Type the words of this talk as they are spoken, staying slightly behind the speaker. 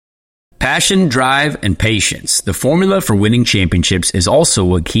Passion, drive, and patience. The formula for winning championships is also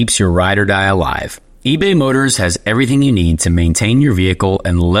what keeps your ride or die alive. eBay Motors has everything you need to maintain your vehicle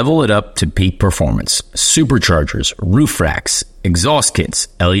and level it up to peak performance. Superchargers, roof racks, exhaust kits,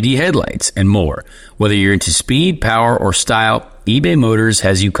 LED headlights, and more. Whether you're into speed, power, or style, eBay Motors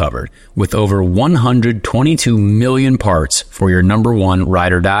has you covered. With over 122 million parts for your number one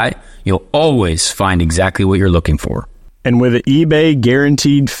ride or die, you'll always find exactly what you're looking for. And with an eBay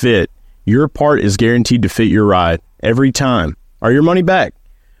Guaranteed Fit, your part is guaranteed to fit your ride every time, or your money back.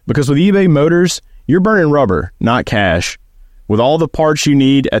 Because with eBay Motors, you're burning rubber, not cash. With all the parts you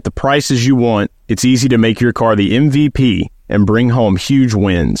need at the prices you want, it's easy to make your car the MVP and bring home huge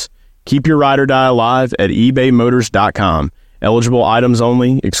wins. Keep your ride or die alive at ebaymotors.com. Eligible items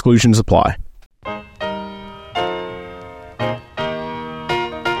only. Exclusions apply.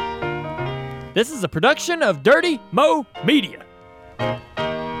 This is a production of Dirty Mo Media.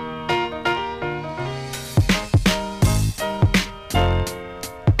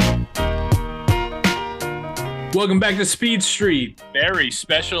 Welcome back to Speed Street. Very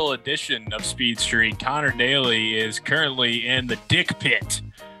special edition of Speed Street. Connor Daly is currently in the Dick Pit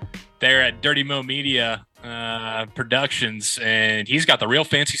there at Dirty Mo Media Productions, and he's got the real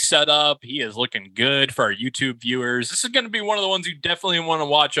fancy setup. He is looking good for our YouTube viewers. This is going to be one of the ones you definitely want to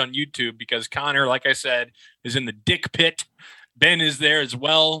watch on YouTube because Connor, like I said, is in the Dick Pit. Ben is there as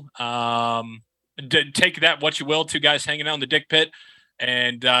well. Take that what you will. Two guys hanging out in the Dick Pit.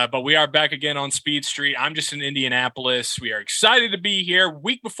 But we are back again on Speed Street. I'm just in Indianapolis. We are excited to be here.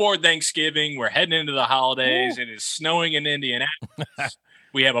 Week before Thanksgiving, we're heading into the holidays. Ooh. It is snowing in Indianapolis.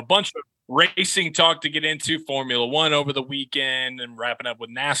 We have a bunch of racing talk to get into. Formula One over the weekend, and wrapping up with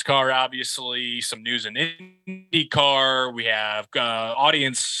NASCAR, obviously. Some news in IndyCar. We have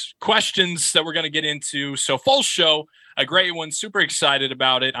audience questions that we're going to get into. So full show, a great one. Super excited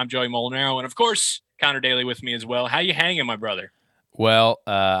about it. I'm Joey Molinaro, and of course, Connor Daly with me as well. How you hanging, my brother? Well,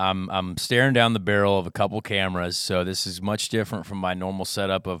 I'm staring down the barrel of a couple cameras, so this is much different from my normal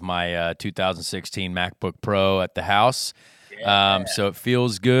setup of my 2016 MacBook Pro at the house. Yeah. So it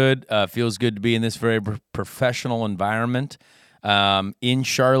feels good. Feels good to be in this very professional environment. In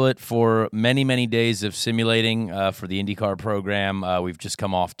Charlotte for many, many days of simulating for the IndyCar program. We've just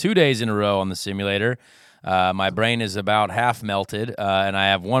come off 2 days in a row on the simulator. My brain is about half melted, and I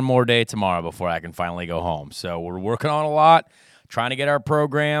have one more day tomorrow before I can finally go home. So we're working on a lot. Trying to get our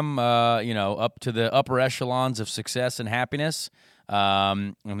program, up to the upper echelons of success and happiness,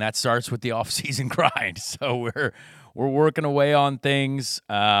 and that starts with the off-season grind. So we're working away on things.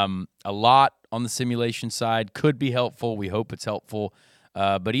 A lot on the simulation side could be helpful. We hope it's helpful.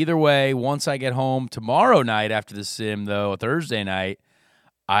 But either way, once I get home tomorrow night after the sim, though, Thursday night,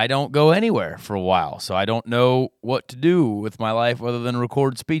 I don't go anywhere for a while, so I don't know what to do with my life other than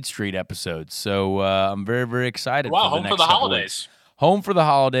record Speed Street episodes. So I'm very, very excited. Wow, for the home next for the couple holidays. Weeks. Home for the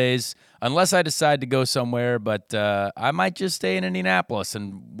holidays, unless I decide to go somewhere. But I might just stay in Indianapolis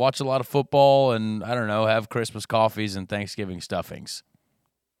and watch a lot of football and, I don't know, have Christmas coffees and Thanksgiving stuffings.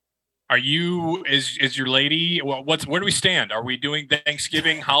 Are you, is your lady, where do we stand? Are we doing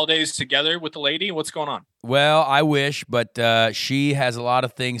Thanksgiving holidays together with the lady? What's going on? Well, I wish, but she has a lot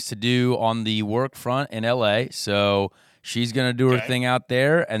of things to do on the work front in LA. So she's going to do her thing out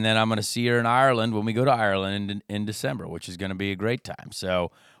there. And then I'm going to see her in Ireland when we go to Ireland in December, which is going to be a great time.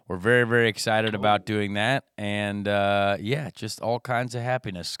 So we're very, very excited about doing that. And just all kinds of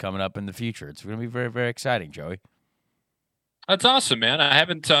happiness coming up in the future. It's going to be very, very exciting, Joey. That's awesome, man. I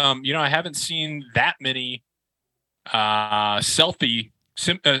haven't seen that many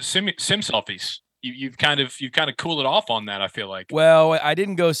sim selfies. You've kind of cooled it off on that, I feel like. Well, I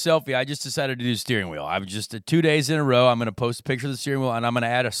didn't go selfie. I just decided to do steering wheel. I was just 2 days in a row. I'm going to post a picture of the steering wheel, and I'm going to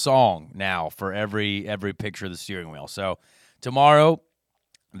add a song now for every picture of the steering wheel. So tomorrow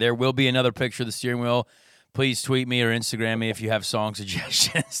there will be another picture of the steering wheel. Please tweet me or Instagram me if you have song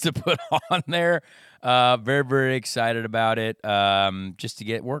suggestions to put on there. Very, very excited about it, just to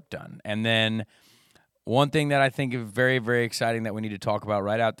get work done. And then one thing that I think is very, very exciting that we need to talk about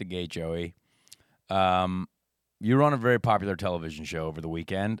right out the gate, Joey. You were on a very popular television show over the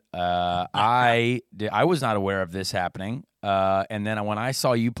weekend. I was not aware of this happening. And then when I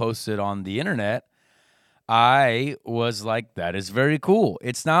saw you post it on the internet, I was like, that is very cool.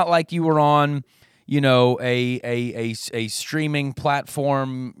 It's not like you were on, a streaming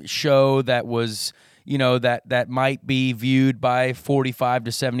platform show that was, that might be viewed by 45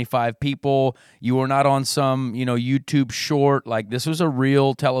 to 75 people. You were not on some, YouTube short. Like, this was a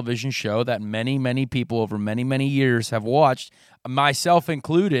real television show that many, many people over many, many years have watched, myself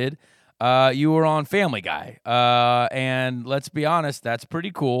included. You were on Family Guy. And let's be honest, that's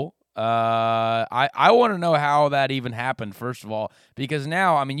pretty cool. I want to know how that even happened, first of all, because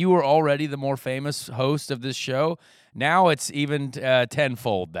now, I mean, you were already the more famous host of this show. Now it's even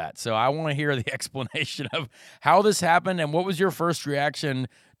tenfold that. So I want to hear the explanation of how this happened, and what was your first reaction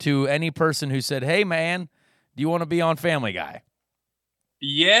to any person who said, hey, man, do you want to be on Family Guy?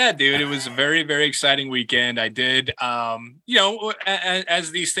 Yeah, dude, it was a very, very exciting weekend. I did,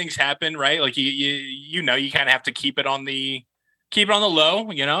 as these things happen, right? Like you kind of have to keep it on the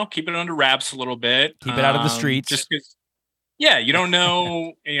low, keep it under wraps a little bit. Keep it out of the streets. Just because, yeah, you don't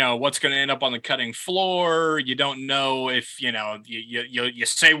know, what's going to end up on the cutting floor. You don't know if, you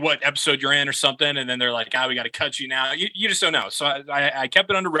say what episode you're in or something, and then they're like, we got to cut you now. You just don't know. So I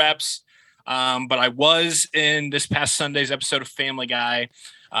kept it under wraps. But I was in this past Sunday's episode of Family Guy,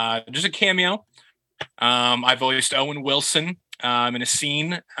 just a cameo. I voiced Owen Wilson in a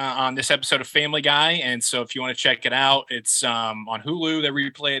scene on this episode of Family Guy. And so if you want to check it out, it's on Hulu. They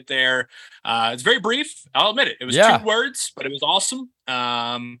replay it there. It's very brief. I'll admit it. It was 2 words, but it was awesome.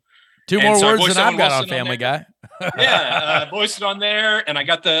 2 more words than I've got on Family Guy. Yeah, voiced it on there, and I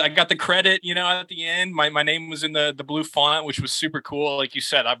got the credit, at the end. My name was in the blue font, which was super cool. Like you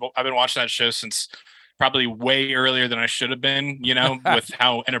said, I've been watching that show since probably way earlier than I should have been, with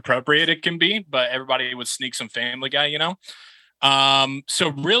how inappropriate it can be. But everybody would sneak some Family Guy, So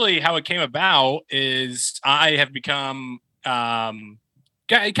really, how it came about is I have become kind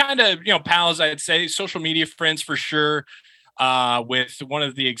of pals. I'd say social media friends for sure. With one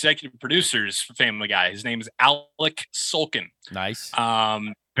of the executive producers for Family Guy. His name is Alec Sulkin. Nice.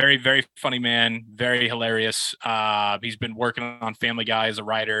 Very, very funny man. Very hilarious. He's been working on Family Guy as a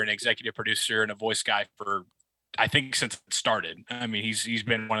writer and executive producer and a voice guy for, I think, since it started. I mean, he's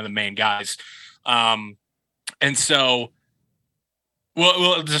been one of the main guys. And so,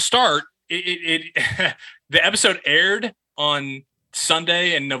 well, to start, it the episode aired on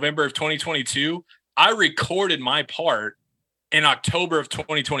Sunday in November of 2022. I recorded my part in October of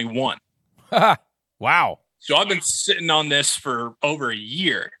 2021. Wow. So I've been sitting on this for over a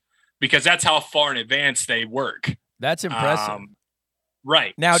year because that's how far in advance they work. That's impressive.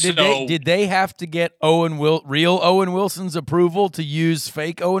 Right. Now, did they have to get real Owen Wilson's approval to use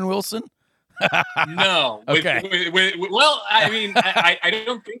fake Owen Wilson? No. Okay. Well, I mean, I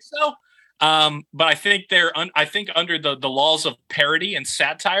don't think so. But I think I think under the laws of parody and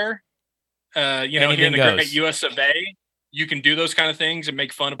satire, here in the great US of A, you can do those kind of things and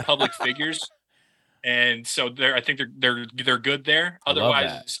make fun of public figures. And so I think they're good there.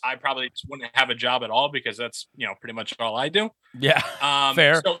 Otherwise, I probably just wouldn't have a job at all because that's, pretty much all I do. Yeah.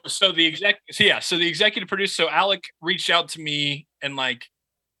 Fair. So the executive producer, so Alec reached out to me in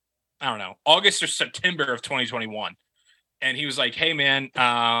August or September of 2021. And he was like, hey, man,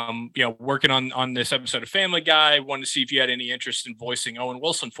 working on this episode of Family Guy, wanted to see if you had any interest in voicing Owen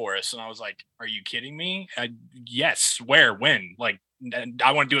Wilson for us. And I was like, are you kidding me? Yes. Where? When? Like,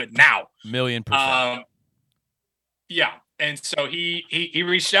 I want to do it now. 1,000,000%. Yeah. And so he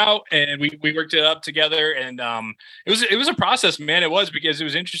reached out and we worked it up together. And it was a process, man. It was because it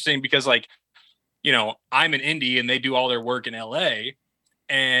was interesting because, I'm in Indy and they do all their work in LA.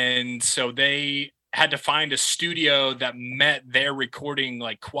 And so they had to find a studio that met their recording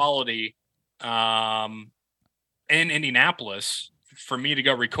quality in Indianapolis for me to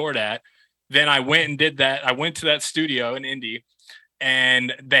go record at. Then I went and did that. I went to that studio in Indy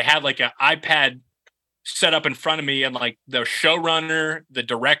and they had an iPad set up in front of me and the showrunner, the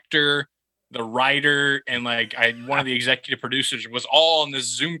director, the writer, and one of the executive producers was all on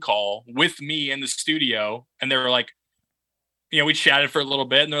this Zoom call with me in the studio. And they were like, we chatted for a little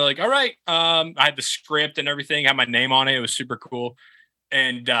bit and they're like, all right. I had the script and everything, had my name on it. It was super cool.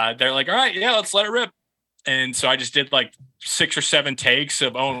 And they're like, all right, yeah, let's let it rip. And so I just did 6 or 7 takes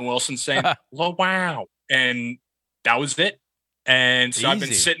of Owen Wilson saying, oh, wow. And that was it. And so I've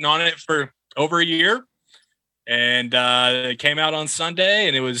been sitting on it for over a year. And it came out on Sunday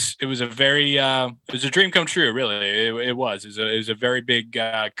and it was a very, it was a dream come true. Really. It was a very big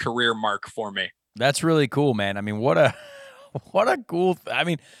career mark for me. That's really cool, man. I mean, what a cool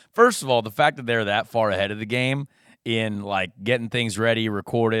first of all, the fact that they're that far ahead of the game in getting things ready,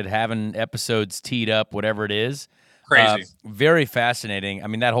 recorded, having episodes teed up, whatever it is. Crazy. Very fascinating. I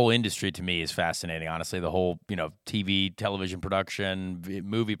mean, that whole industry to me is fascinating, honestly. The whole, TV, television production,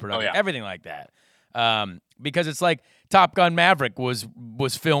 movie production, everything like that. Because it's Top Gun Maverick was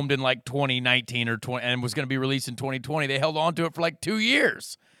filmed in 2019 or 20 and was going to be released in 2020. They held on to it for 2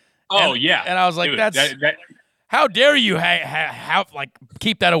 years. Oh, yeah. And I was like, dude, how dare you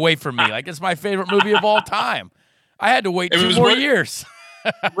keep that away from me? It's my favorite movie of all time. I had to wait 2 more years.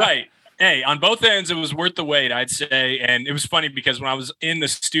 Right. Hey, on both ends, it was worth the wait, I'd say. And it was funny because when I was in the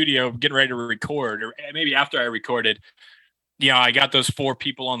studio getting ready to record, or maybe after I recorded, I got those 4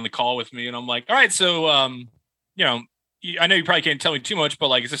 people on the call with me, and I'm like, all right, so, I know you probably can't tell me too much, but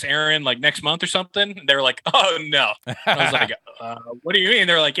like, is this airing like next month or something? And they were like, oh no. I was like, what do you mean?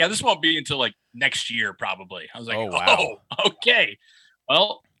 They're like, yeah, this won't be until like next year, probably. I was like, oh, okay.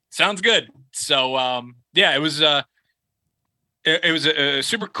 Well, sounds good. So, it was, it was a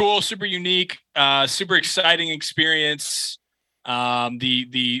super cool, super unique, super exciting experience.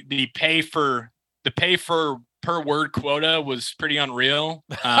 The pay for per word quota was pretty unreal.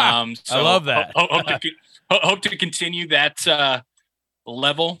 So I love that. Hope to continue that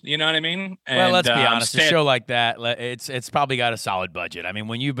level. You know what I mean? And, well, let's be honest. A show like that, it's probably got a solid budget. I mean,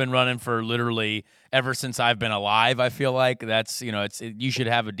 when you've been running for literally ever since I've been alive, I feel like that's you should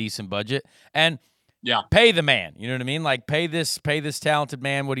have a decent budget and. Yeah, pay the man. You know what I mean? Like pay this talented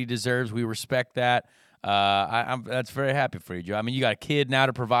man what he deserves. We respect that. I'm that's very happy for you, Joe. I mean, you got a kid now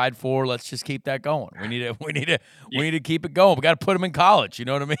to provide for. Let's just keep that going. We need to keep it going. We got to put him in college. You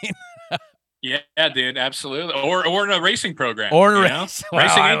know what I mean? Yeah, dude, absolutely. Or in a racing program. Or in a race.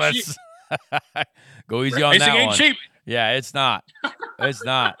 Racing ain't cheap. Go easy on that one. Racing ain't cheap. Yeah, it's not. It's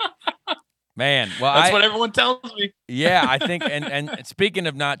not. Man, well, that's what everyone tells me. Yeah, I think, and speaking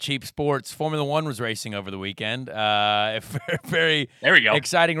of not cheap sports, Formula One was racing over the weekend. Very there we go.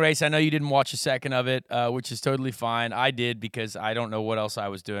 Exciting race. I know you didn't watch a second of it, which is totally fine. I did because I don't know what else I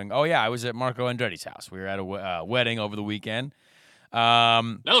was doing. Oh yeah, I was at Marco Andretti's house. We were at a wedding over the weekend.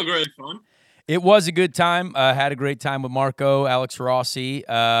 That was really fun. It was a good time. Had a great time with Marco, Alex Rossi.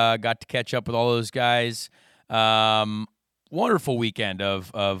 Got to catch up with all those guys. Wonderful weekend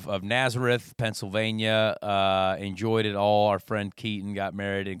of Nazareth, Pennsylvania. Enjoyed it all. Our friend Keaton got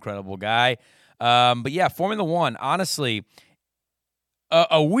married. Incredible guy. But yeah, Formula One, honestly,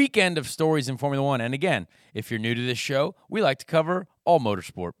 a weekend of stories in Formula One. And again, if you're new to this show, we like to cover all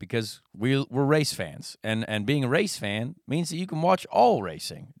motorsport because we're race fans. And being a race fan means that you can watch all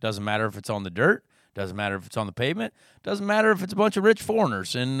racing. Doesn't matter if it's on the dirt. Doesn't matter if it's on the pavement. Doesn't matter if it's a bunch of rich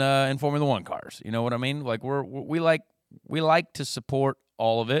foreigners in Formula One cars. You know what I mean? Like we like to support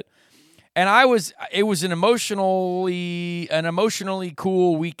all of it. And it was an emotionally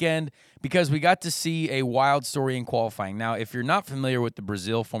cool weekend because we got to see a wild story in qualifying. Now, if you're not familiar with the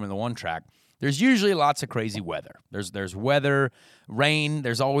Brazil Formula One track, there's usually lots of crazy weather. There's weather, rain.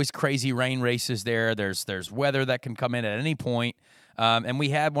 There's always crazy rain races there. There's weather that can come in at any point. And we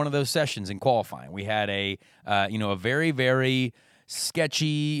had one of those sessions in qualifying. We had a very, very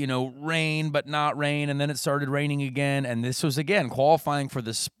sketchy, rain, but not rain, and then it started raining again, and this was, again, qualifying for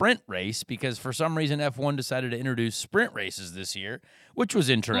the sprint race because for some reason F1 decided to introduce sprint races this year, which was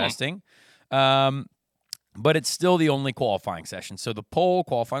interesting, but it's still the only qualifying session, so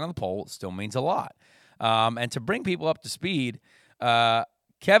qualifying on the pole still means a lot, and to bring people up to speed,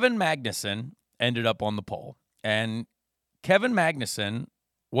 Kevin Magnussen ended up on the pole, and Kevin Magnussen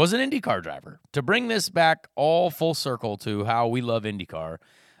was an IndyCar driver. To bring this back all full circle to how we love IndyCar,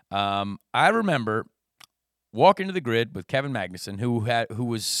 I remember walking to the grid with Kevin Magnussen, who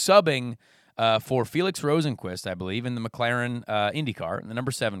was subbing for Felix Rosenqvist, I believe, in the McLaren IndyCar, the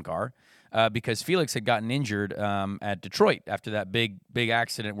number 7 car, because Felix had gotten injured at Detroit after that big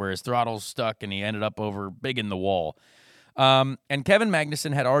accident where his throttle's stuck and he ended up over big in the wall. And Kevin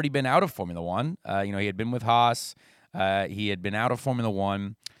Magnussen had already been out of Formula One. He had been with Haas. He had been out of Formula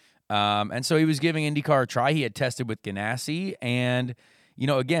One, and so he was giving IndyCar a try. He had tested with Ganassi, and,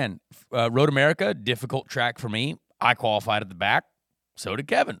 again, Road America, difficult track for me. I qualified at the back. So did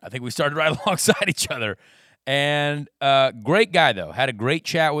Kevin. I think we started right alongside each other. And great guy, though. Had a great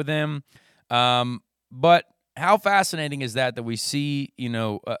chat with him. But how fascinating is that we see,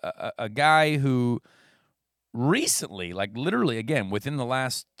 a guy who recently, like literally, again, within the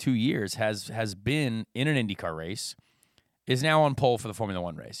last 2 years, has been in an IndyCar race, is now on pole for the Formula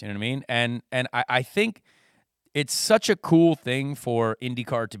One race. You know what I mean? And I think it's such a cool thing for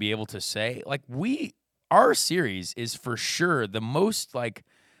IndyCar to be able to say, like, our series is for sure the most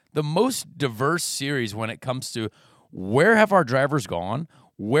diverse series when it comes to where have our drivers gone,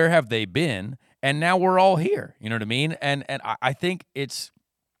 where have they been, and now we're all here. You know what I mean? And I think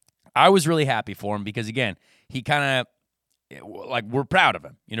I was really happy for him because, again, he kind of, like, we're proud of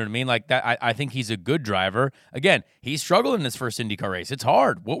him. You know what I mean? Like, that. I think he's a good driver. Again, he struggled in his first IndyCar race. It's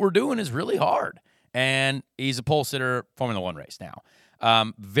hard. What we're doing is really hard. And he's a pole sitter Formula One race now.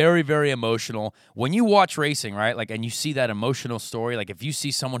 Very, very emotional. When you watch racing, right, like, and you see that emotional story, like if you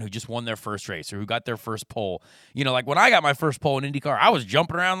see someone who just won their first race or who got their first pole, like when I got my first pole in IndyCar, I was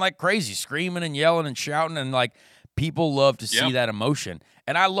jumping around like crazy, screaming and yelling and shouting and, like, People love to see that emotion.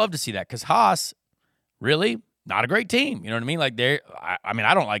 And I love to see that because Haas, really, not a great team. You know what I mean? Like, I mean,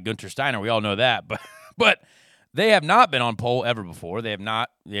 I don't like Gunter Steiner. We all know that. But they have not been on pole ever before. They have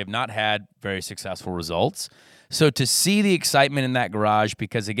not had very successful results. So to see the excitement in that garage,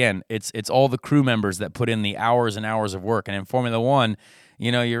 because, again, it's all the crew members that put in the hours and hours of work. And in Formula One,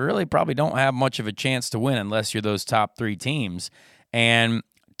 you know, you really probably don't have much of a chance to win unless you're those top 3 teams. And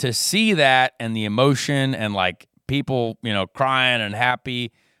to see that and the emotion and, like, people, you know, crying and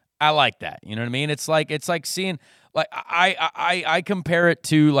happy, I like that. You know what I mean? It's like seeing, like, I compare it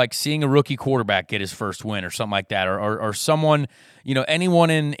to like seeing a rookie quarterback get his first win or something like that, or someone, you know, anyone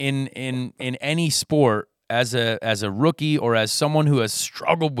in any sport as a rookie or as someone who has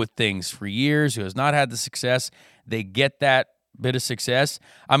struggled with things for years, who has not had the success, they get that bit of success.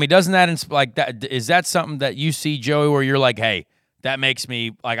 I mean, doesn't that like that? Is that something that you see, Joey, where you're like, hey, that makes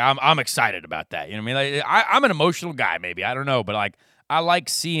me like I'm excited about that? You know what I mean? Like, I'm an emotional guy, maybe, I don't know, but like I like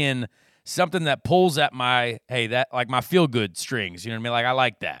seeing something that pulls at my that my feel good strings. You know what I mean? Like I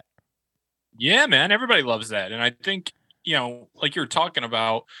like that. Yeah, man, everybody loves that, and I think, you know, like you're talking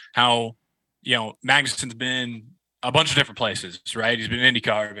about how, you know, Magnussen's been a bunch of different places, right? He's been in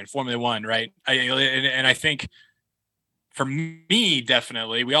IndyCar, been Formula One, right? And I think, for me,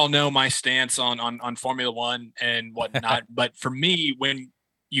 definitely, we all know my stance on Formula One and whatnot. But for me, when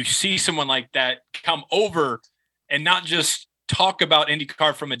you see someone like that come over and not just talk about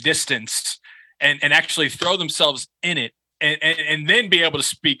IndyCar from a distance and actually throw themselves in it and then be able to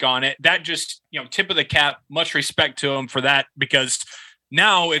speak on it, that just, you know, tip of the cap, much respect to them for that, because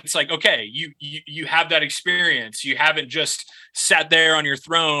now it's like, okay, you have that experience. You haven't just sat there on your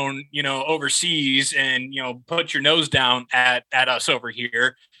throne, you know, overseas and, you know, put your nose down at us over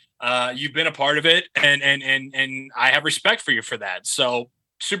here. You've been a part of it, and I have respect for you for that. So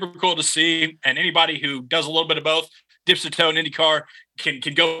super cool to see. And anybody who does a little bit of both, dips their toe in IndyCar, can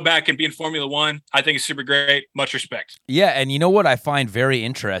go back and be in Formula One, I think it's super great. Much respect. Yeah, and you know what I find very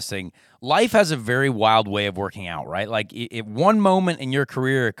interesting? Life has a very wild way of working out, right? Like, if one moment in your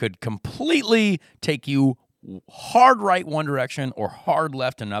career could completely take you hard right one direction or hard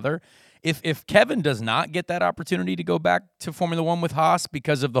left another. If Kevin does not get that opportunity to go back to Formula One with Haas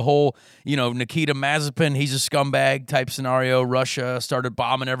because of the whole, you know, Nikita Mazepin, he's a scumbag type scenario. Russia started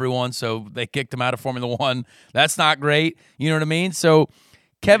bombing everyone, so they kicked him out of Formula One. That's not great. You know what I mean? So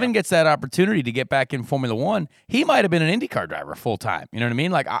Kevin gets that opportunity to get back in Formula One. He might have been an IndyCar driver full time. You know what I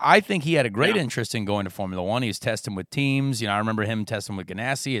mean? Like, I think he had a great interest in going to Formula One. He was testing with teams. You know, I remember him testing with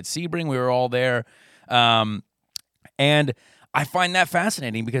Ganassi at Sebring. We were all there. And I find that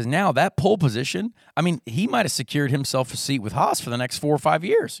fascinating because now that pole position, I mean, he might have secured himself a seat with Haas for the next 4 or 5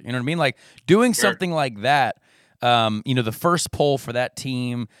 years. You know what I mean? Like, doing something like that, you know, the first pole for that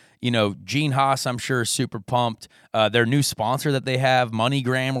team, you know, Gene Haas, I'm sure, is super pumped. Their new sponsor that they have,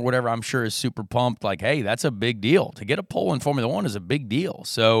 MoneyGram or whatever, I'm sure is super pumped. Like, hey, that's a big deal. To get a pole in Formula One is a big deal.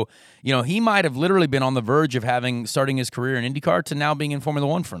 So, you know, he might have literally been on the verge of starting his career in IndyCar to now being in Formula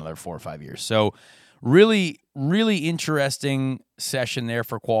One for another 4 or 5 years. So, really, really interesting session there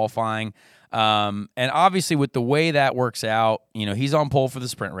for qualifying. And obviously with the way that works out, you know, he's on pole for the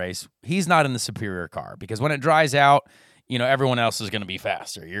sprint race. He's not in the superior car because when it dries out, you know, everyone else is going to be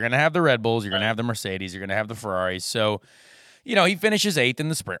faster. You're going to have the Red Bulls, you're going to have the Mercedes, you're going to have the Ferraris. So, you know, he finishes 8th in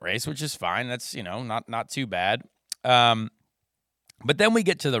the sprint race, which is fine. That's, you know, not too bad. But then we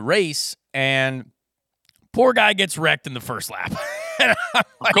get to the race and poor guy gets wrecked in the first lap. And I'm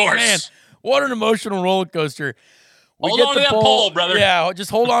like, of course. Man, what an emotional roller coaster. Hold on to that pole, brother. Yeah,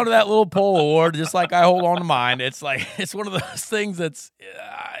 just hold on to that little pole award, just like I hold on to mine. It's like, it's one of those things that's,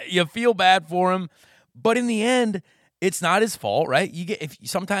 you feel bad for him, but in the end, it's not his fault, right?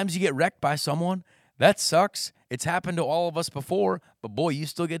 Sometimes you get wrecked by someone. That sucks. It's happened to all of us before, but boy, you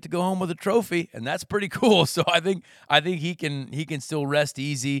still get to go home with a trophy, and that's pretty cool. So I think he can still rest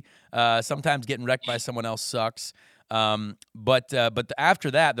easy. Sometimes getting wrecked by someone else sucks. But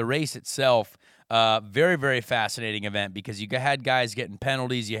after that, the race itself, very, very fascinating event because you had guys getting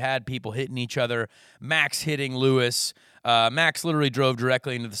penalties. You had people hitting each other. Max hitting Lewis. Max literally drove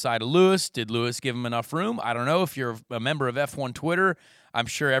directly into the side of Lewis. Did Lewis give him enough room? I don't know. If you're a member of F1 Twitter, I'm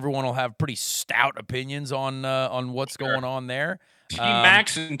sure everyone will have pretty stout opinions on what's going on there. Team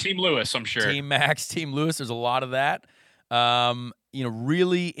Max and Team Lewis, I'm sure. Team Max, Team Lewis. There's a lot of that. You know,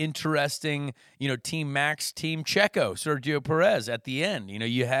 really interesting, you know, Team Max, Team Checo, Sergio Perez at the end. You know,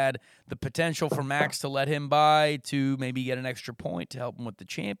 you had the potential for Max to let him by to maybe get an extra point to help him with the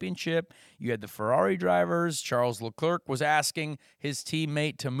championship. You had the Ferrari drivers. Charles Leclerc was asking his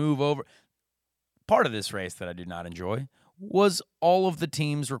teammate to move over. Part of this race that I did not enjoy was all of the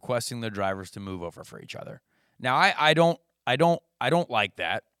teams requesting their drivers to move over for each other. Now, I don't like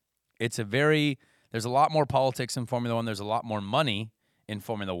that. There's a lot more politics in Formula One. There's a lot more money in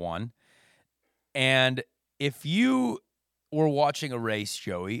Formula One. And if you were watching a race,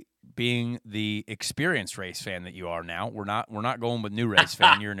 Joey, being the experienced race fan that you are now, we're not going with new race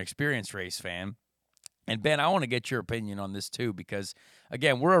fan. You're an experienced race fan. And Ben, I want to get your opinion on this too, because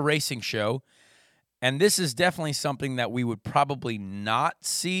again, we're a racing show, and this is definitely something that we would probably not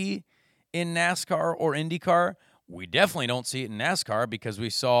see in NASCAR or IndyCar. We definitely don't see it in NASCAR because we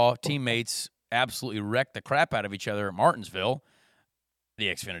saw teammates absolutely wreck the crap out of each other at Martinsville, the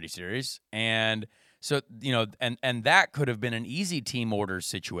Xfinity Series. And so, and that could have been an easy team orders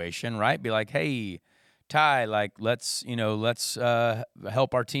situation, right? Be like, hey, Ty, like, let's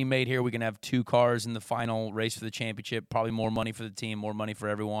help our teammate here. We can have 2 cars in the final race for the championship, probably more money for the team, more money for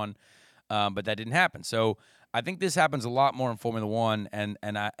everyone. But that didn't happen. So I think this happens a lot more in Formula One. And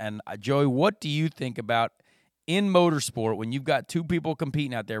Joey, what do you think about in motorsport when you've got 2 people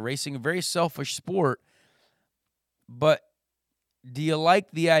competing out there racing a very selfish sport? But do you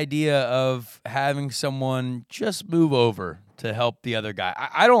like the idea of having someone just move over to help the other guy?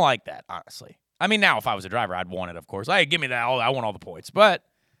 I don't like that, honestly. I mean, now if I was a driver, I'd want it, of course. Hey, give me that. I want all the points. But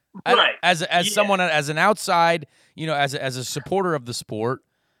right. as someone, as an outside, as a supporter of the sport,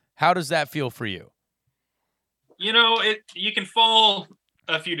 how does that feel for you? You can fall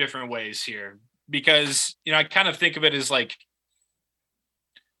a few different ways here because, I kind of think of it as like,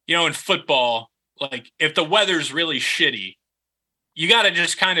 in football, like if the weather's really shitty, you got to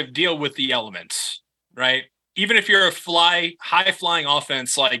just kind of deal with the elements, right? Even if you're a high-flying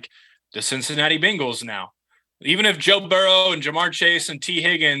offense like the Cincinnati Bengals now, even if Joe Burrow and Jamar Chase and T.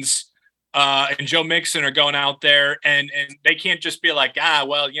 Higgins and Joe Mixon are going out there and they can't just be like,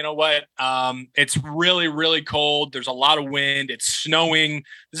 well, you know what? It's really, really cold. There's a lot of wind. It's snowing.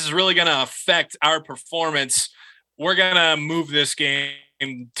 This is really going to affect our performance. We're going to move this game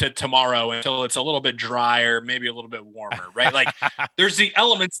to tomorrow until it's a little bit drier, maybe a little bit warmer, right? Like there's the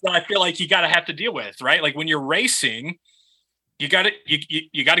elements that I feel like you got to have to deal with, right? Like when you're racing, you got to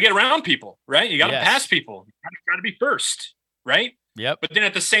get around people, right? You got to pass people. You got to be first, right? Yep. But then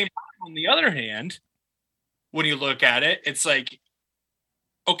at the same time, on the other hand, when you look at it, it's like,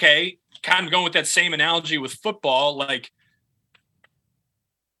 okay, kind of going with that same analogy with football, like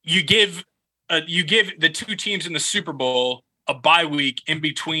you give the 2 teams in the Super Bowl a bye week in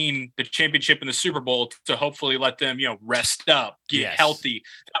between the championship and the Super Bowl to hopefully let them, rest up, get healthy.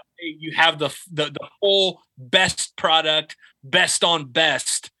 That way you have the whole best product, best on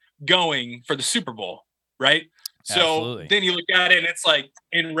best going for the Super Bowl, right? Absolutely. So then you look at it and it's like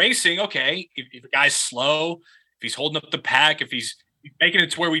in racing, okay, if a guy's slow, if he's holding up the pack, if he's making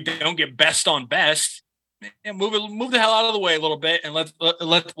it to where we don't get best on best, and move the hell out of the way a little bit and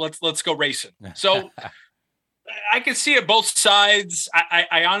let's go racing. So I can see it both sides.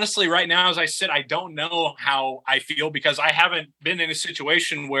 I honestly, right now, as I said, I don't know how I feel because I haven't been in a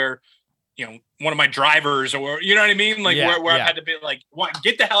situation where, one of my drivers or, you know what I mean? Like where I've had to be like,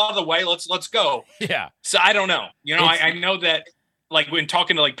 get the hell out of the way. Let's go. Yeah. So I don't know. I know that like when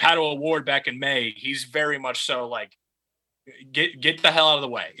talking to like Pato O'Ward back in May, he's very much so like, get the hell out of the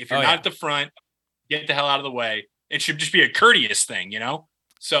way. If you're not at the front, get the hell out of the way. It should just be a courteous thing,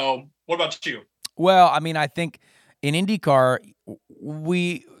 So what about you? Well, I mean, I think in IndyCar,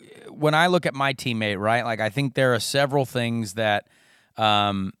 when I look at my teammate, right, like I think there are several things that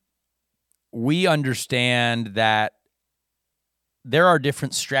we understand that there are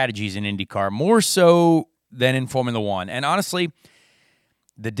different strategies in IndyCar, more so than in Formula One. And honestly,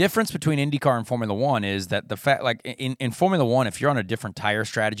 the difference between IndyCar and Formula One is that the fact, like in Formula One, if you're on a different tire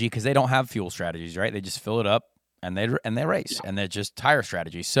strategy, because they don't have fuel strategies, right? They just fill it up. And they race, and they're just tire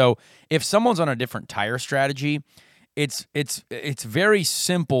strategy. So if someone's on a different tire strategy, it's very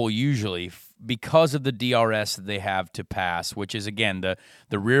simple usually because of the DRS that they have to pass, which is again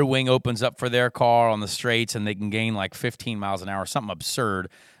the rear wing opens up for their car on the straights, and they can gain like 15 miles an hour, something absurd,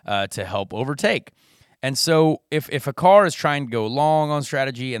 to help overtake. And so if a car is trying to go long on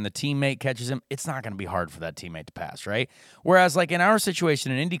strategy and the teammate catches him, it's not going to be hard for that teammate to pass, right? Whereas like in our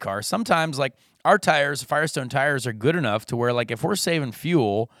situation in IndyCar, sometimes like our tires, Firestone tires, are good enough to where like if we're saving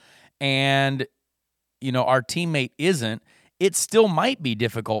fuel and our teammate isn't, it still might be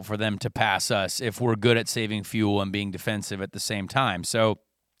difficult for them to pass us if we're good at saving fuel and being defensive at the same time. So,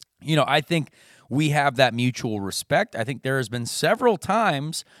 I think we have that mutual respect. I think there has been several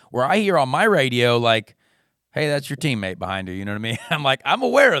times where I hear on my radio, like, hey, that's your teammate behind you. You know what I mean? I'm like, I'm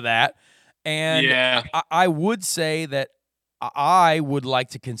aware of that. And I would say that I would like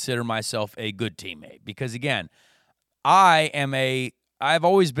to consider myself a good teammate because, again, I I've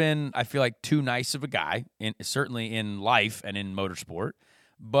always been, I feel like, too nice of a guy, certainly in life and in motorsport.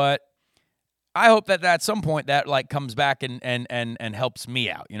 But I hope that at some point that like comes back and helps me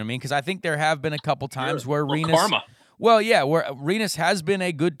out. You know what I mean? Because I think there have been a couple times where Rinus, karma. Well, yeah, where Rinus has been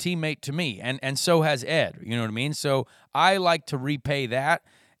a good teammate to me, and so has Ed. You know what I mean? So I like to repay that.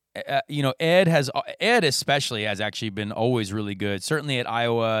 Ed especially has actually been always really good. Certainly at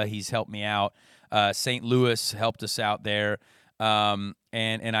Iowa, he's helped me out. St. Louis helped us out there. And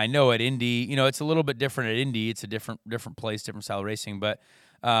I know at Indy, it's a little bit different at Indy. It's a different place, different style of racing. But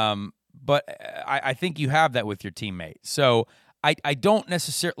I think you have that with your teammate. So I don't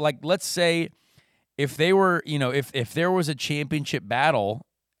necessarily, like, let's say if they were, if there was a championship battle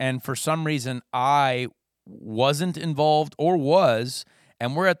and for some reason I wasn't involved or was,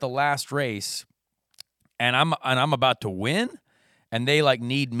 and we're at the last race and I'm about to win, and they like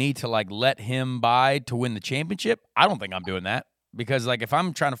need me to like let him by to win the championship, I don't think I'm doing that. Because like if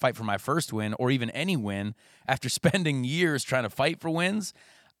I'm trying to fight for my first win or even any win after spending years trying to fight for wins,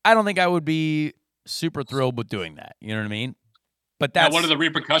 I don't think I would be super thrilled with doing that. You know what I mean? But that's, now, what are the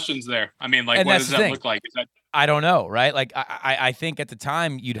repercussions there? I mean, like, what does that look like? Is that, I don't know, right? Like I think at the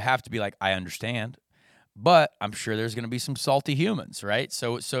time you'd have to be like, I understand, but I'm sure there's going to be some salty humans, right?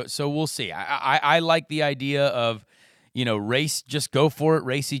 So we'll see. I like the idea of, race, just go for it,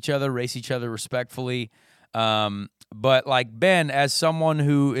 race each other respectfully. But like Ben, as someone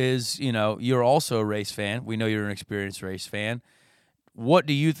who is, you're also a race fan, we know you're an experienced race fan. What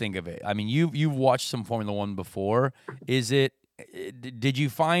do you think of it? I mean, you've watched some Formula One before. Did you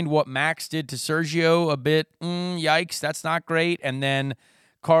find what Max did to Sergio a bit, yikes, that's not great? And then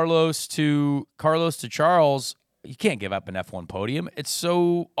Carlos to Charles, you can't give up an F1 podium. It's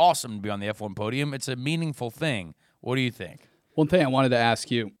so awesome to be on the F1 podium. It's a meaningful thing. What do you think? One thing I wanted to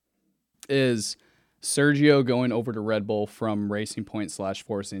ask you is Sergio going over to Red Bull from Racing Point /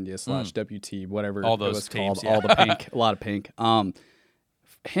 Force India / WT, whatever all it those was teams, called, all the pink, a lot of pink.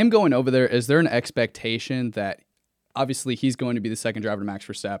 Him going over there, is there an expectation that obviously he's going to be the second driver to Max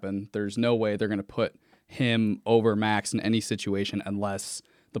Verstappen? There's no way they're going to put him over Max in any situation unless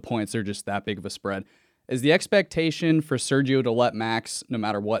the points are just that big of a spread. Is the expectation for Sergio to let Max, no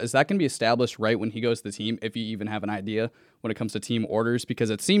matter what, is that going to be established right when he goes to the team, if you even have an idea when it comes to team orders?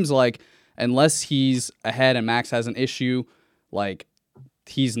 Because it seems like unless he's ahead and Max has an issue, like,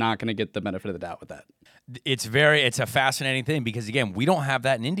 he's not going to get the benefit of the doubt with that. It's a fascinating thing because, again, we don't have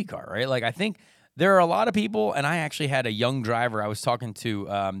that in IndyCar, right? Like, I think there are a lot of people, and I actually had a young driver. I was talking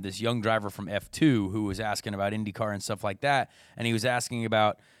to this young driver from F2 who was asking about IndyCar and stuff like that, and he was asking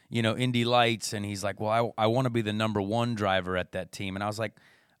about, Indy Lights, and he's like, well, I want to be the number one driver at that team. And I was like,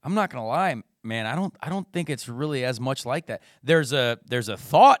 I'm not going to lie, man, I don't think it's really as much like that. There's a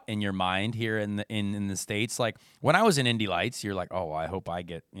thought in your mind here in the States. Like when I was in Indy Lights, you're like, oh, well, I hope I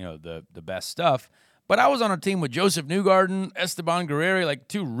get, the best stuff. But I was on a team with Joseph Newgarden, Esteban Guerrero, like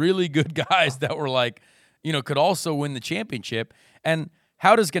two really good guys that were like, could also win the championship. And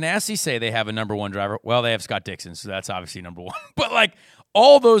how does Ganassi say they have a number one driver? Well, they have Scott Dixon, so that's obviously number one. But like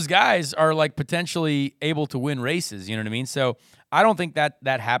all those guys are like potentially able to win races, you know what I mean? So I don't think that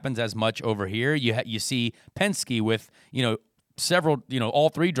happens as much over here. You see Penske with, several, all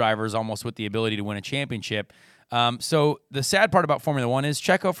three drivers almost with the ability to win a championship. So the sad part about Formula One is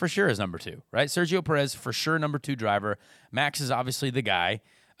Checo for sure is number two, right? Sergio Perez for sure number two driver. Max is obviously the guy.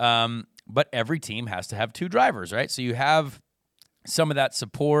 But every team has to have two drivers, right? So you have some of that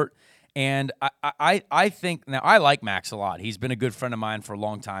support. And I think now I like Max a lot. He's been a good friend of mine for a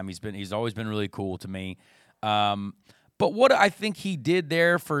long time. He's always been really cool to me. But what I think he did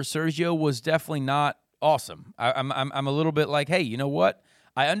there for Sergio was definitely not awesome. I'm a little bit like, hey, you know what?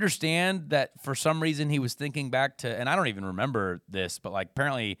 I understand that for some reason he was thinking back to, and I don't even remember this, but like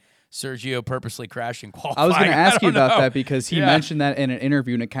apparently Sergio purposely crashed in qualifying. I was going to ask you about that because he mentioned that in an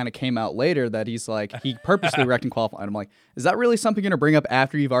interview, and it kind of came out later that he's like, he purposely wrecked in qualifying. I'm like, is that really something you're going to bring up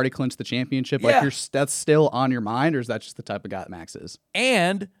after you've already clinched the championship? Yeah. Like, that's still on your mind, or is that just the type of guy that Max is?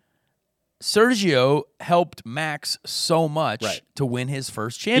 And Sergio helped Max so much to win his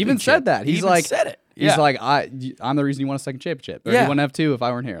first championship. He even said that. He's like, said it. He's like, I'm the reason you won a second championship. Or you wouldn't have two if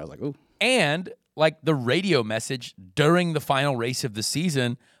I weren't here. I was like, ooh. And like the radio message during the final race of the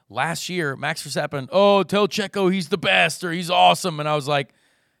season last year, Max Verstappen, tell Checo he's the best or he's awesome. And I was like,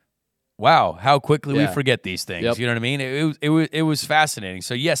 wow, how quickly we forget these things. Yep. You know what I mean? It was fascinating.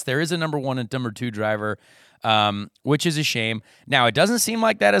 So yes, there is a number one and number two driver, which is a shame. Now, it doesn't seem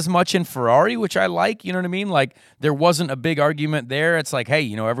like that as much in Ferrari, which I like, you know what I mean? Like, there wasn't a big argument there. It's like,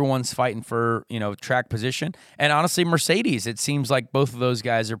 hey, everyone's fighting for, track position. And honestly, Mercedes, it seems like both of those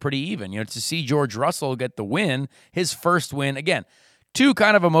guys are pretty even. To see George Russell get the win, his first win, again, two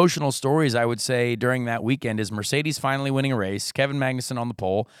kind of emotional stories, I would say, during that weekend is Mercedes finally winning a race, Kevin Magnussen on the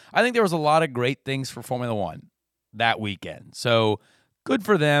pole. I think there was a lot of great things for Formula One that weekend. So good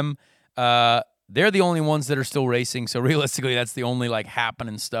for them. They're the only ones that are still racing. So realistically, that's the only like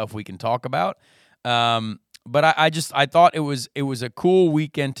happening stuff we can talk about. But I thought it was a cool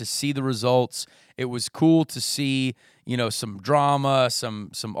weekend to see the results. It was cool to see, some drama,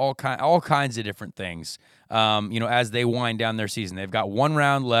 some all kinds of different things. As they wind down their season, they've got one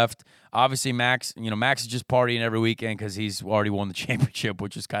round left. Obviously, Max is just partying every weekend because he's already won the championship,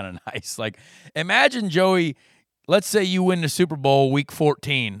 which is kind of nice. Like, imagine, Joey, let's say you win the Super Bowl week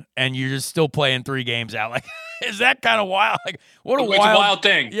 14 and you're just still playing 3 games out. Like, is that kind of wild? Like, what a wild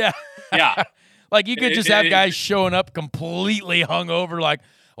thing. Yeah. Yeah. Like, you could just have guys showing up completely hungover, like,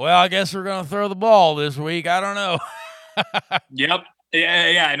 well, I guess we're going to throw the ball this week. I don't know. Yep.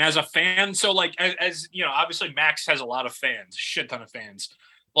 Yeah. And as a fan, so like, as you know, obviously Max has a lot of fans, shit ton of fans.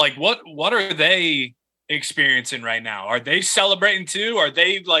 Like, what are they experiencing right now? Are they celebrating too? Are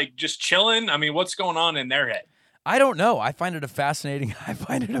they like just chilling? I mean, what's going on in their head? I don't know. I find it a fascinating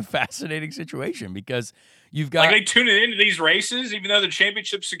situation because you've got like they tune it into these races, even though the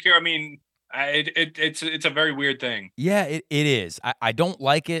championship's secure. I mean, it's a very weird thing. Yeah, it is. I don't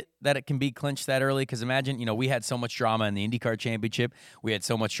like it that it can be clinched that early because imagine, we had so much drama in the IndyCar Championship. We had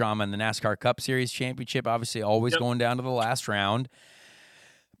so much drama in the NASCAR Cup Series Championship, obviously always going down to the last round.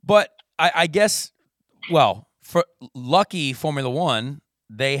 But I guess, well, for lucky Formula One,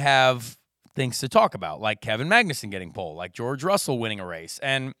 they have things to talk about, like Kevin Magnussen getting pole, like George Russell winning a race.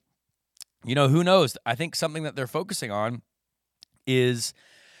 And, who knows? I think something that they're focusing on is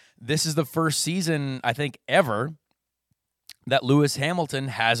this is the first season, I think, ever that Lewis Hamilton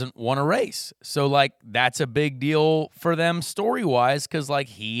hasn't won a race. So, like, that's a big deal for them story-wise because, like,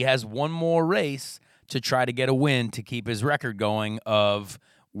 he has one more race to try to get a win to keep his record going of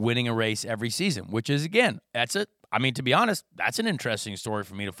winning a race every season, which is, again, to be honest, that's an interesting story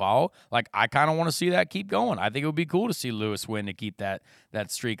for me to follow. Like, I kind of want to see that keep going. I think it would be cool to see Lewis win to keep that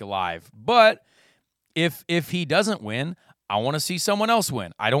streak alive. But if he doesn't win, I want to see someone else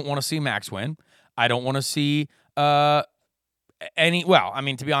win. I don't want to see Max win. I don't want to see to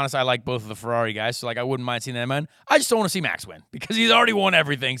be honest, I like both of the Ferrari guys, so like I wouldn't mind seeing them win. I just don't want to see Max win because he's already won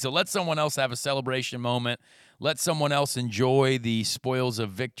everything. So let someone else have a celebration moment. Let someone else enjoy the spoils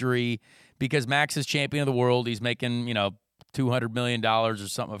of victory because Max is champion of the world. He's making, $200 million or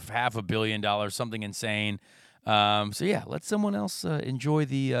something, $500 million, something insane. So yeah, let someone else enjoy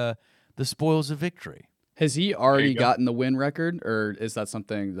the spoils of victory. Has he already gotten the win record, or is that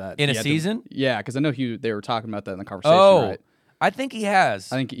something that in a season? Yeah, because I know they were talking about that in the conversation. Right? I think he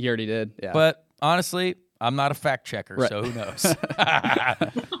has. I think he already did. Yeah, but honestly, I'm not a fact checker, right. So who knows?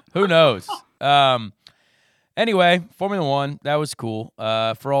 Who knows? Anyway, Formula One, that was cool.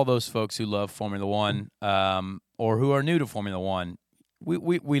 For all those folks who love Formula One, or who are new to Formula One,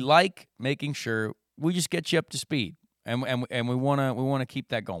 we like making sure we just get you up to speed. And we want to keep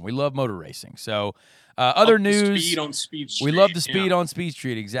that going. We love motor racing. So other news, speed on Speed Street. We love the speed on Speed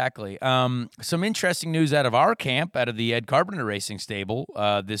Street. Exactly. Some interesting news out of our camp, out of the Ed Carpenter Racing stable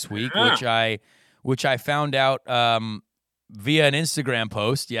this week, which I found out via an Instagram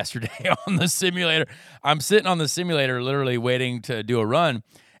post yesterday on the simulator. I'm sitting on the simulator, literally waiting to do a run,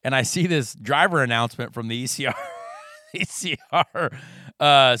 and I see this driver announcement from the ECR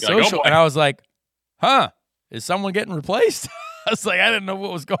social, and I was like, "Huh." Is someone getting replaced? I was like, I didn't know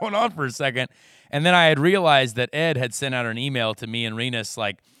what was going on for a second. And then I had realized that Ed had sent out an email to me and Renus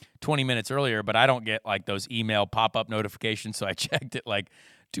like 20 minutes earlier, but I don't get like those email pop-up notifications. So I checked it like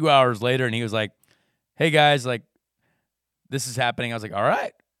 2 hours later and he was like, hey guys, like this is happening. I was like, all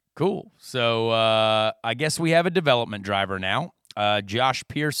right, cool. So I guess we have a development driver now, Josh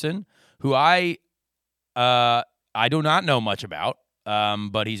Pearson, who I do not know much about,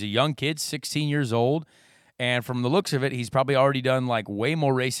 but he's a young kid, 16 years old. And from the looks of it, he's probably already done like way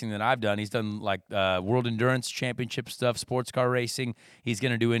more racing than I've done. He's done like World Endurance Championship stuff, sports car racing. He's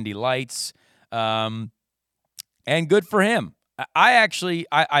going to do Indy Lights. And good for him.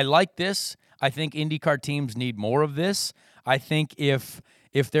 I like this. I think IndyCar teams need more of this. I think if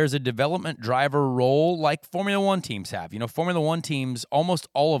there's a development driver role like Formula One teams have, Formula One teams, almost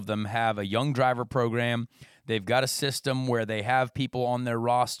all of them have a young driver program. They've got a system where they have people on their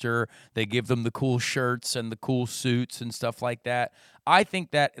roster. They give them the cool shirts and the cool suits and stuff like that. I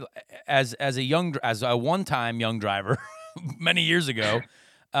think that as a one-time young driver many years ago,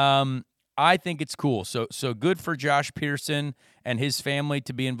 I think it's cool. So good for Josh Pearson and his family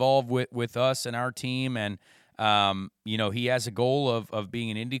to be involved with us and our team. And He has a goal of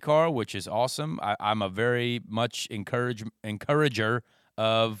being an IndyCar, which is awesome. I'm a very much encourager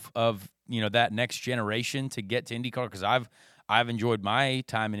of that next generation to get to IndyCar, because I've enjoyed my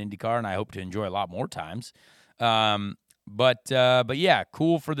time in IndyCar, and I hope to enjoy a lot more times. But yeah,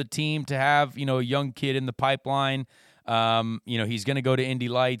 cool for the team to have a young kid in the pipeline. He's going to go to Indy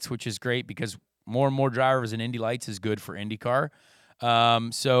Lights, which is great because more and more drivers in Indy Lights is good for IndyCar.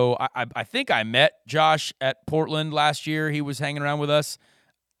 So I think I met Josh at Portland last year. He was hanging around with us.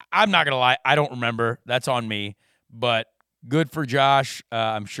 I'm not going to lie, I don't remember. That's on me. But good for Josh.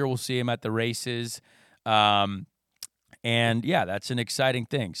 I'm sure we'll see him at the races. And yeah, that's an exciting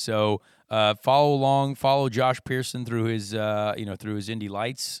thing. So follow Josh Pearson through his Indy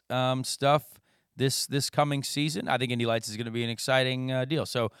Lights stuff this coming season. I think Indy Lights is going to be an exciting deal.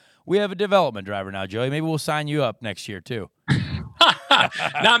 So we have a development driver now, Joey. Maybe we'll sign you up next year too.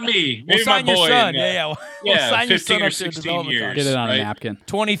 Not me. Maybe we'll sign my boy. Your son. We'll sign 15 your son or up to 16 years. Get it on right? a napkin.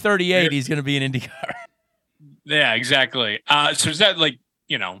 2038, he's going to be an IndyCar. Yeah, exactly. So is that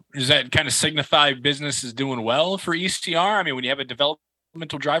does that kind of signify business is doing well for ECR? I mean, when you have a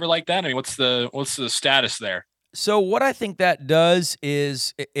developmental driver like that, I mean, what's the status there? So what I think that does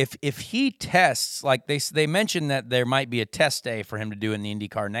is if he tests, like they mentioned that there might be a test day for him to do in the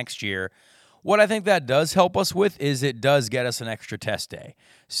IndyCar next year. What I think that does help us with is it does get us an extra test day.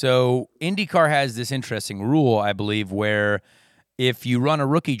 So IndyCar has this interesting rule, I believe, where if you run a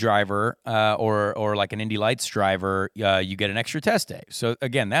rookie driver or like an Indy Lights driver, you get an extra test day. So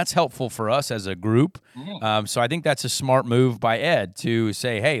again, that's helpful for us as a group. So I think that's a smart move by Ed to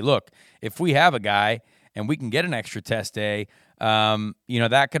say, hey, look, if we have a guy and we can get an extra test day,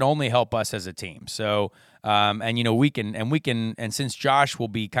 that can only help us as a team. So, we can, and since Josh will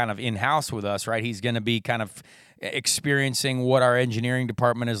be kind of in-house with us, right, he's going to be kind of experiencing what our engineering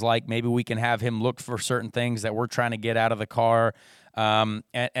department is like. Maybe we can have him look for certain things that we're trying to get out of the car, and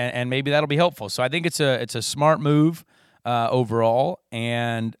maybe that'll be helpful. So I think it's a smart move overall,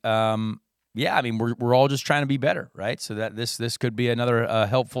 and we're all just trying to be better, right? So that this could be another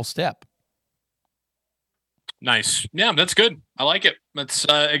helpful step. Nice. Yeah, that's good. I like it. That's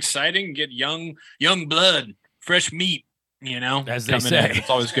exciting. Get young blood, fresh meat, as they say. It's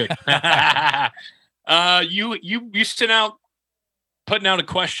always good. You sent out, putting out a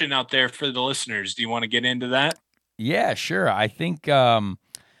question out there for the listeners. Do you want to get into that? Yeah, sure. I think I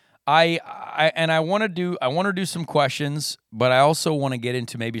want to do some questions, but I also want to get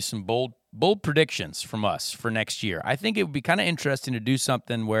into maybe some bold predictions from us for next year. I think it would be kind of interesting to do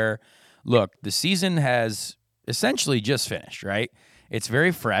something where, look, the season has essentially just finished, right? It's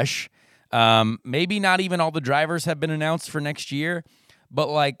very fresh. Maybe not even all the drivers have been announced for next year, but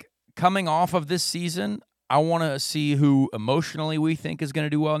like coming off of this season, I want to see who emotionally we think is going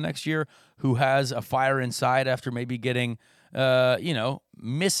to do well next year, who has a fire inside after maybe getting,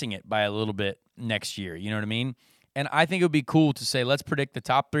 missing it by a little bit next year. You know what I mean? And I think it would be cool to say, let's predict the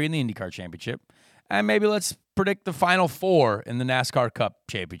top 3 in the IndyCar Championship, and maybe let's predict the final 4 in the NASCAR Cup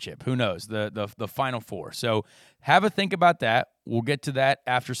Championship. Who knows? The final 4. So have a think about that. We'll get to that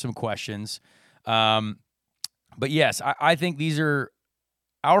after some questions. But yes, I think these are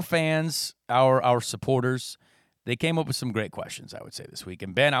our fans, our supporters. They came up with some great questions, I would say, this week.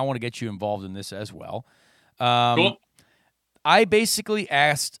 And Ben, I want to get you involved in this as well. Cool. I basically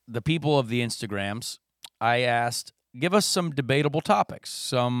asked the people of the Instagrams, give us some debatable topics,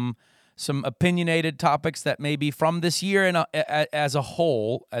 some opinionated topics that may be from this year and as a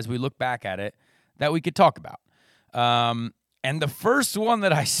whole, as we look back at it, that we could talk about. And the first one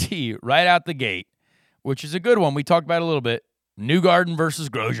that I see right out the gate, which is a good one, we talked about it a little bit, Newgarden versus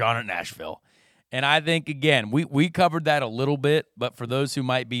Grosjean at Nashville. And I think, again, we covered that a little bit, but for those who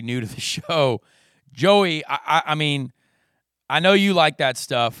might be new to the show, Joey, I mean, I know you like that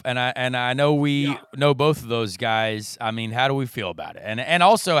stuff, and I know we know both of those guys. I mean, how do we feel about it? And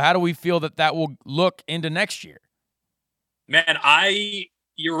also, how do we feel that will look into next year? Man,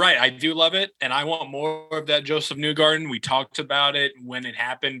 you're right. I do love it, and I want more of that Joseph Newgarden. We talked about it when it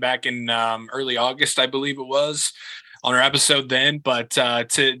happened back in early August, I believe it was, on our episode then. But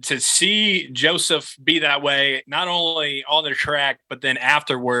to see Joseph be that way, not only on the track, but then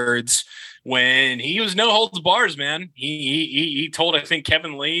afterwards, when he was no holds bars, man. He told, I think,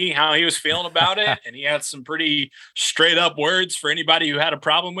 Kevin Lee how he was feeling about it, and he had some pretty straight up words for anybody who had a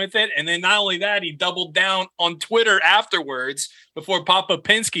problem with it. And then not only that, he doubled down on Twitter afterwards before Papa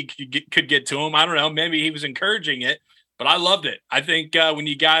Penske could get to him. I don't know, maybe he was encouraging it, but I loved it. I think when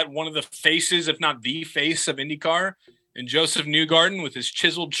you got one of the faces, if not the face of IndyCar, and Joseph Newgarden with his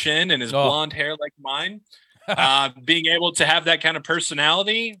chiseled chin and his blonde hair like mine, Being able to have that kind of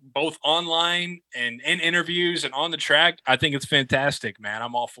personality, both online and in interviews and on the track, I think it's fantastic, man.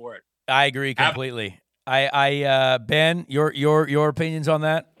 I'm all for it. I agree completely. Ben, your opinions on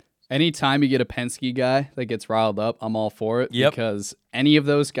that? Anytime you get a Penske guy that gets riled up, I'm all for it. Yep. Because any of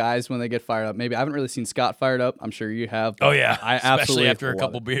those guys, when they get fired up, maybe I haven't really seen Scott fired up. I'm sure you have. Oh, yeah. I Especially absolutely after a love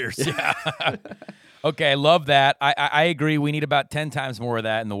couple it. beers. Yeah. Okay, love that. I agree. We need about 10 times more of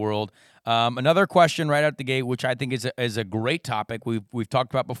that in the world. Another question right out the gate, which I think is a great topic we've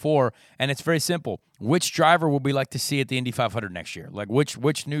talked about before, and it's very simple. Which driver would we like to see at the Indy 500 next year? Like,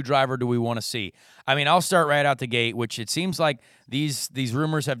 which new driver do we want to see? I mean, I'll start right out the gate, which it seems like these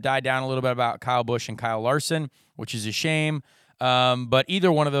rumors have died down a little bit about Kyle Busch and Kyle Larson, which is a shame. But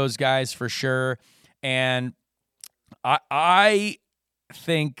either one of those guys for sure. And I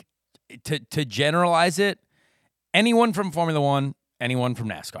think to generalize it, anyone from Formula One, anyone from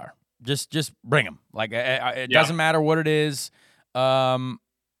NASCAR. Just bring them. Like it doesn't matter what it is.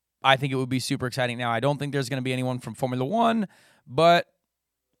 I think it would be super exciting. Now, I don't think there's going to be anyone from Formula One, but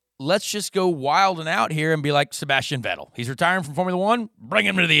let's just go wild and out here and be like Sebastian Vettel. He's retiring from Formula One. Bring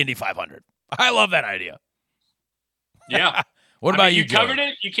him to the Indy 500. I love that idea. Yeah. What about you, You covered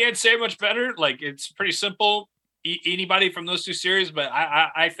it. You can't say much better. Like, it's pretty simple. Anybody from those two series, but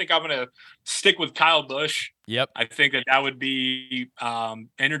I think I'm going to stick with Kyle Busch. Yep. I think that would be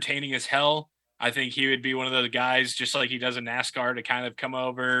entertaining as hell. I think he would be one of the guys, just like he does in NASCAR, to kind of come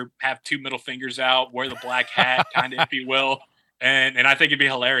over, have two middle fingers out, wear the black hat, kind of, if you will. And I think it'd be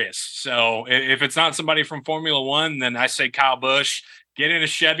hilarious. So if it's not somebody from Formula One, then I say Kyle Busch. Get in a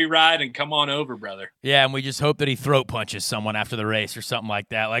Chevy ride and come on over, brother. Yeah, and we just hope that he throat punches someone after the race or something like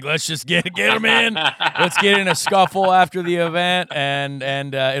that. Like, let's just get him in. Let's get in a scuffle after the event, and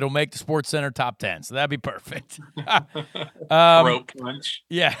it'll make the Sports Center top 10. So that'd be perfect. Throat punch.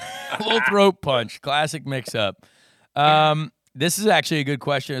 Yeah, a little throat punch. Classic mix-up. This is actually a good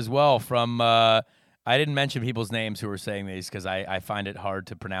question as well from I didn't mention people's names who were saying these because I find it hard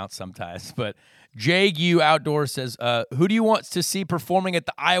to pronounce sometimes, but JU Outdoors says, who do you want to see performing at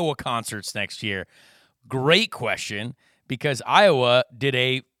the Iowa concerts next year? Great question, because Iowa did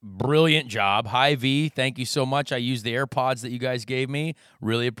a brilliant job. Hi, V, thank you so much. I used the AirPods that you guys gave me.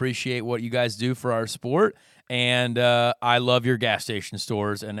 Really appreciate what you guys do for our sport, and I love your gas station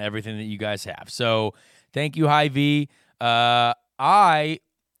stores and everything that you guys have. So thank you, Hi, V.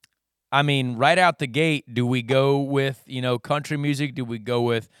 I mean, right out the gate, do we go with, country music? Do we go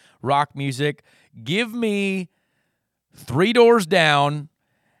with rock music? Give me Three Doors Down,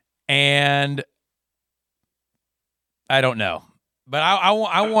 and I don't know, but I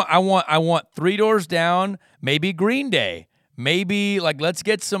want Three Doors Down. Maybe Green Day. Maybe let's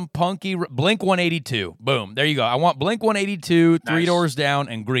get some punky Blink 182. Boom, there you go. I want Blink 182, Three Nice. Doors Down,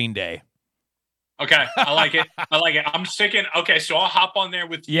 and Green Day. Okay, I like it. I'm sticking. Okay, so I'll hop on there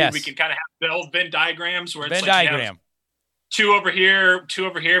with you. Yes. We can kind of have the old Venn diagrams where it's Venn like you have diagram. two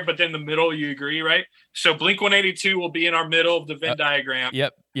over here, but then the middle, you agree, right? So Blink 182 will be in our middle of the Venn diagram.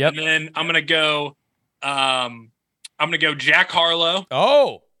 Yep. And then I'm gonna go Jack Harlow.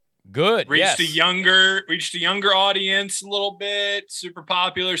 Oh, good. Reached Yes. a younger audience a little bit. Super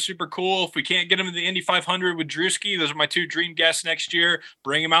popular, super cool. If we can't get him to the Indy 500 with Drewski, those are my two dream guests next year.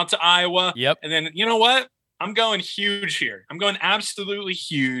 Bring him out to Iowa. Yep. And then, you know what? I'm going huge here. I'm going absolutely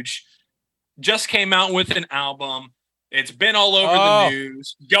huge. Just came out with an album. It's been all over the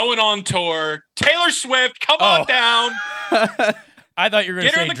news. Going on tour. Taylor Swift, come on down. I thought you were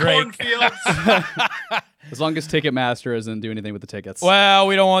going Get to her say in the Drake. cornfields. As long as Ticketmaster doesn't do anything with the tickets. Well,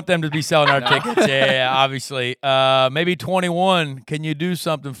 we don't want them to be selling our tickets. Yeah, obviously. Maybe 21. Can you do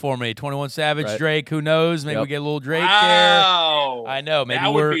something for me? 21 Savage, Right. Drake. Who knows? Maybe Yep. we get a little Drake Wow. there. I know. Maybe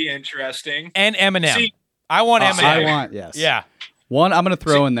that we're would be interesting. and Eminem. See- I want Eminem. I want, yes. Yeah. One I'm going to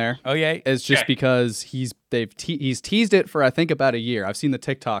throw in there Okay. is just Okay. because he's teased it for I think about a year. I've seen the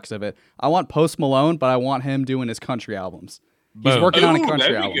TikToks of it. I want Post Malone, but I want him doing his country albums. He's Boom. working on a Ooh,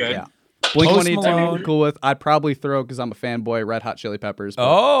 country that'd be album. good. Yeah. Blink Post 182, Malone. cool with. I'd probably throw, because I'm a fanboy, Red Hot Chili Peppers. but-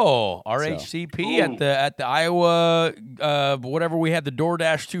 Oh, RHCP So- at the Iowa whatever we had, the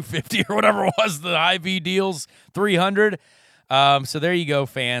DoorDash 250 or whatever it was, the IV Deals 300. So there you go,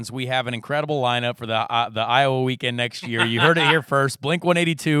 fans. We have an incredible lineup for the Iowa weekend next year. You heard it here first. Blink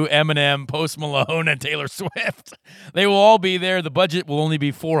 182, Eminem, Post Malone, and Taylor Swift. They will all be there. The budget will only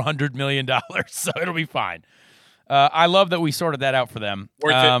be $400 million, so it'll be fine. I love that we sorted that out for them.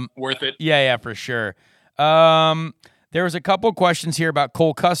 Worth it. Yeah, for sure. There was a couple questions here about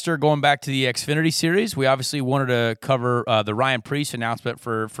Cole Custer going back to the Xfinity Series. We obviously wanted to cover the Ryan Preece announcement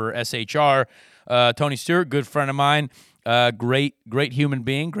for SHR. Tony Stewart, good friend of mine, great human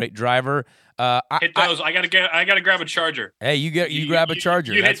being, great driver. Hit those. I gotta grab a charger. Hey, you grab a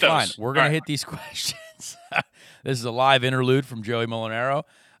charger. You That's hit fine. those. We're gonna All right. hit these questions. This is a live interlude from Joey Molinaro.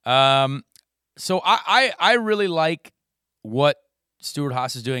 So I really like what Stewart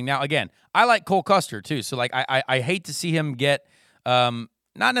Haas is doing now. Again, I like Cole Custer too. So like I hate to see him get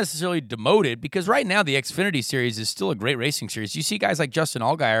not necessarily demoted, because right now the Xfinity Series is still a great racing series. You see guys like Justin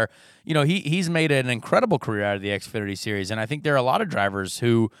Allgaier, he's made an incredible career out of the Xfinity Series, and I think there are a lot of drivers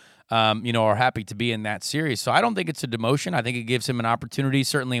who are happy to be in that series. So I don't think it's a demotion. I think it gives him an opportunity,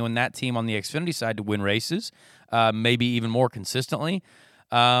 certainly when that team on the Xfinity side, to win races, maybe even more consistently.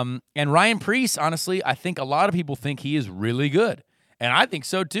 And Ryan Preece, honestly, I think a lot of people think he is really good, and I think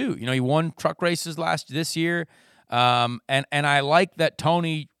so too. He won truck races this year. And I like that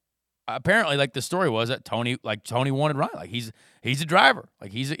Tony, apparently, like the story was that Tony wanted Ryan. Like he's a driver.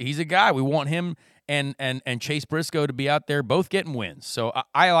 Like he's a guy. We want him and Chase Briscoe to be out there both getting wins. So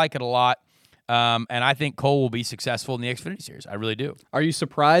I like it a lot. And I think Cole will be successful in the Xfinity Series. I really do. Are you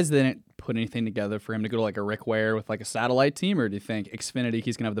surprised they didn't put anything together for him to go to like a Rick Ware with like a satellite team, or do you think Xfinity,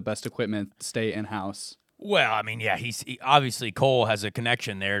 he's going to have the best equipment, stay in-house? Well, I mean, yeah, obviously Cole has a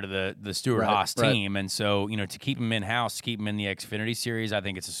connection there to the Stewart Haas team, and so to keep him in house, to keep him in the Xfinity Series, I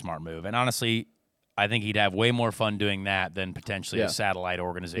think it's a smart move. And honestly, I think he'd have way more fun doing that than potentially a satellite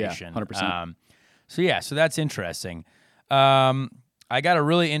organization. Yeah, 100%. So that's interesting. I got a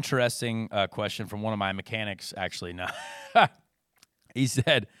really interesting question from one of my mechanics. Actually, no, he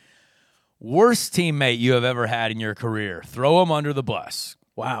said, "Worst teammate you have ever had in your career? Throw him under the bus."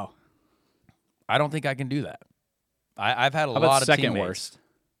 Wow. I don't think I can do that. I've had a How about lot of second teammates. worst?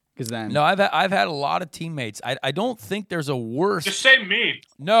 Because then No, I've had a lot of teammates. I don't think there's a worst. Just say me.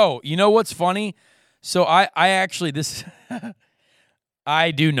 No, you know what's funny? So I actually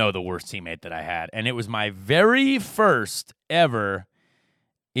I do know the worst teammate that I had, and it was my very first ever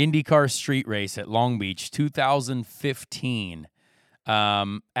IndyCar street race at Long Beach, 2015.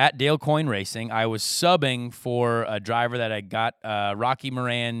 At Dale Coyne Racing, I was subbing for a driver that I got, Rocky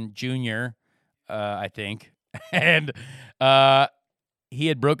Moran Jr., I think, and he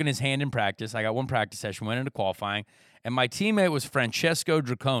had broken his hand in practice. I got one practice session, went into qualifying, and my teammate was Francesco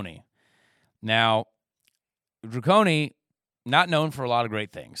Draconi. Now, Draconi, not known for a lot of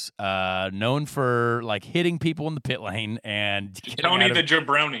great things, known for like hitting people in the pit lane and Tony the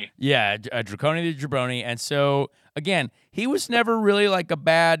Jabroni. Yeah, Draconi the Jabroni. And so, again, he was never really like a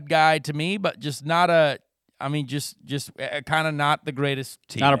bad guy to me, but just not just kind of not the greatest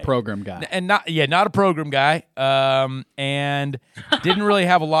teammate. not a program guy. And not a program guy. And didn't really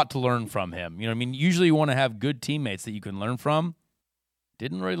have a lot to learn from him. Usually you want to have good teammates that you can learn from.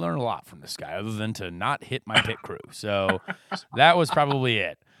 Didn't really learn a lot from this guy other than to not hit my pit crew. So that was probably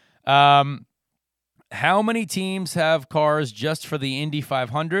it. How many teams have cars just for the Indy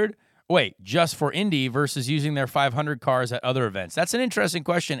 500? Wait, just for Indy versus using their 500 cars at other events? That's an interesting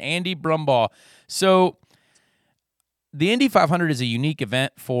question. Andy Brumbaugh. So the Indy 500 is a unique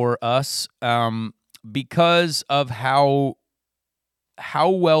event for us because of how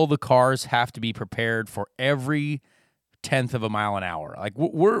well the cars have to be prepared for every tenth of a mile an hour. Like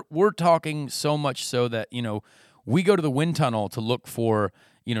we're talking so much so that we go to the wind tunnel to look for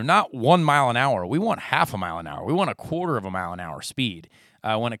not 1 mile an hour. We want half a mile an hour. We want a quarter of a mile an hour speed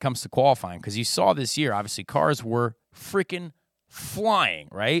when it comes to qualifying, because you saw this year obviously cars were freaking flying,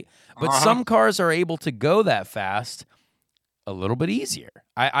 right? But some cars are able to go that fast a little bit easier.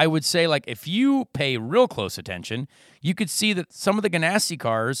 I would say, like, if you pay real close attention, you could see that some of the Ganassi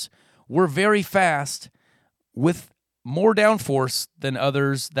cars were very fast with more downforce than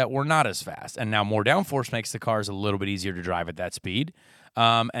others that were not as fast. And now more downforce makes the cars a little bit easier to drive at that speed.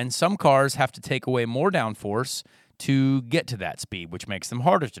 And some cars have to take away more downforce to get to that speed, which makes them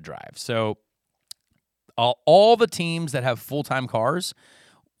harder to drive. So all the teams that have full-time cars,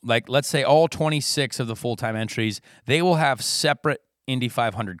 like let's say all 26 of the full-time entries, they will have separate Indy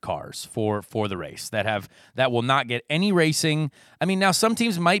 500 cars for the race that will not get any racing. I mean, now some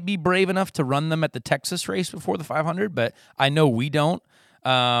teams might be brave enough to run them at the Texas race before the 500, but I know we don't.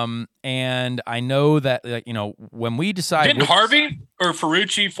 And I know that when we decide, didn't Harvey or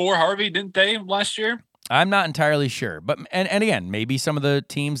Ferrucci for Harvey, didn't they last year? I'm not entirely sure, but and again, maybe some of the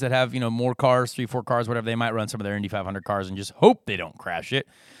teams that have more cars, 3-4 cars, whatever, they might run some of their Indy 500 cars and just hope they don't crash it.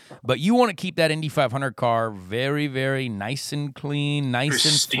 But you want to keep that Indy 500 car very, very nice and clean, nice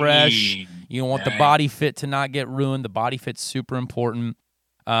Pristine. and fresh. You want the body fit to not get ruined. The body fit's super important.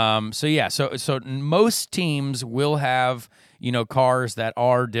 So most teams will have, cars that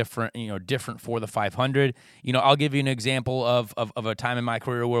are different for the 500. I'll give you an example of a time in my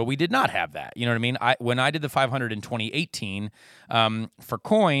career where we did not have that. You know what I mean? When I did the 500 in 2018 for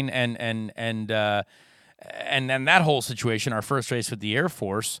Coin and then that whole situation, our first race with the Air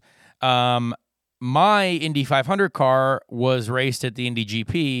Force, my Indy 500 car was raced at the Indy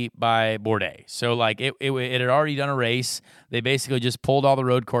GP by Bourdais. So like it had already done a race. They basically just pulled all the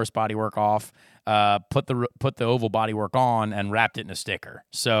road course bodywork off, put the oval bodywork on, and wrapped it in a sticker.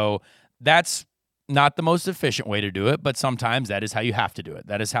 So that's not the most efficient way to do it, but sometimes that is how you have to do it.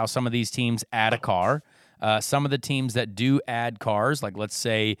 That is how some of these teams add a car. Some of the teams that do add cars, like let's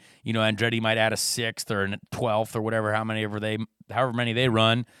say, Andretti might add a 6th or a 12th or whatever, however many they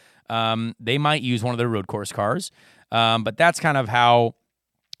run. They might use one of their road course cars, but that's kind of how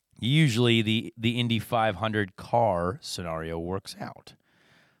usually the Indy 500 car scenario works out.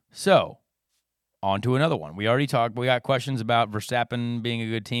 So, on to another one. We got questions about Verstappen being a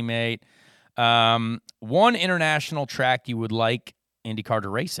good teammate. One international track you would like IndyCar to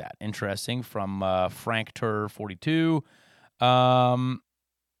race at. Interesting, from Frank Tur 42.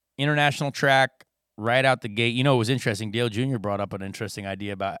 International track. Right out the gate, it was interesting. Dale Jr. brought up an interesting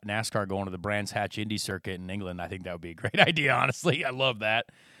idea about NASCAR going to the Brands Hatch Indy circuit in England. I think that would be a great idea, honestly. I love that.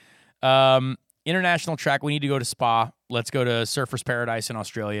 International track, we need to go to Spa. Let's go to Surfers Paradise in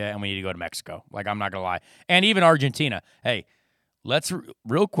Australia, and we need to go to Mexico. Like, I'm not going to lie. And even Argentina. Hey, let's,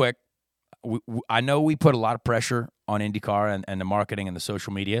 real quick, I know we put a lot of pressure on IndyCar and the marketing and the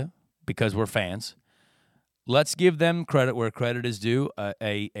social media because we're fans. Let's give them credit where credit is due.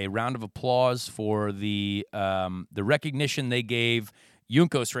 A round of applause for the recognition they gave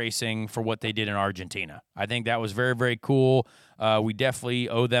Juncos Racing for what they did in Argentina. I think that was very, very cool. We definitely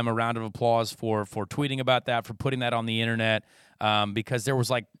owe them a round of applause for tweeting about that, for putting that on the internet, because there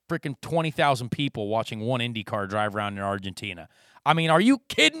was like freaking 20,000 people watching one IndyCar drive around in Argentina. I mean, are you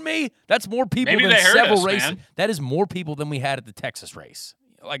kidding me? That's more people than several races. Man. That is more people than we had at the Texas race,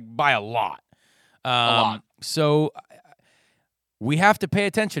 like by a lot. So we have to pay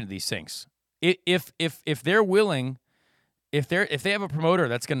attention to these things. If they're willing, if they have a promoter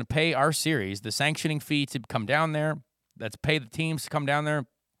that's going to pay our series the sanctioning fee to come down there, that's pay the teams to come down there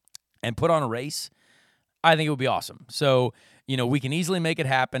and put on a race, I think it would be awesome. So, we can easily make it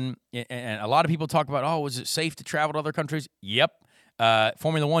happen. And a lot of people talk about, was it safe to travel to other countries? Yep.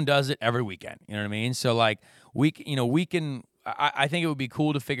 Formula One does it every weekend. You know what I mean? So like we can. I think it would be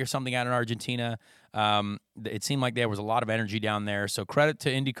cool to figure something out in Argentina. It seemed like there was a lot of energy down there. So credit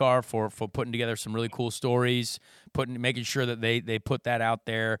to IndyCar for putting together some really cool stories, making sure that they put that out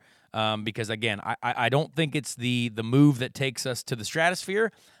there. Because again, I don't think it's the move that takes us to the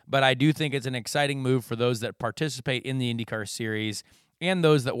stratosphere, but I do think it's an exciting move for those that participate in the IndyCar series and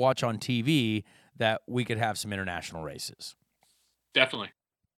those that watch on TV, that we could have some international races. Definitely.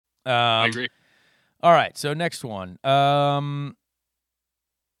 I agree. All right, so next one. How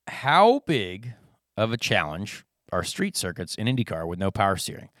big of a challenge are street circuits in IndyCar with no power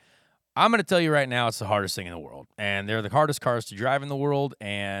steering? I'm going to tell you right now, it's the hardest thing in the world. And they're the hardest cars to drive in the world,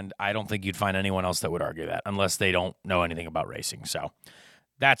 and I don't think you'd find anyone else that would argue that unless they don't know anything about racing. So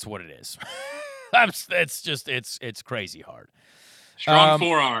that's what it is. It's crazy hard. Strong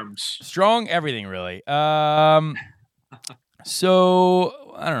forearms. Strong everything, really.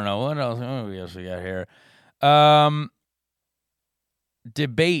 So, I don't know. What else we got here?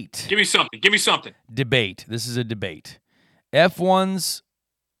 Debate. Give me something. Debate. This is a debate. F1's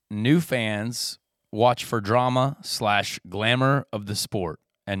new fans watch for drama / glamour of the sport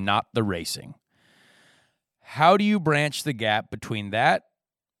and not the racing. How do you branch the gap between that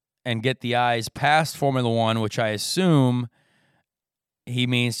and get the eyes past Formula One, which I assume he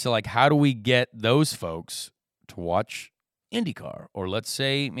means to, like, how do we get those folks to watch IndyCar, or let's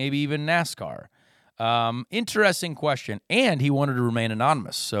say maybe even NASCAR? Interesting question. And he wanted to remain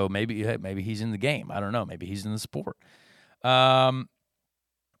anonymous, so maybe he's in the game. I don't know. Maybe he's in the sport. But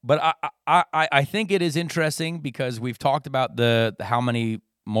I think it is interesting because we've talked about the how many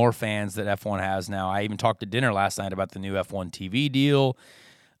more fans that F1 has now. I even talked at dinner last night about the new F1 TV deal.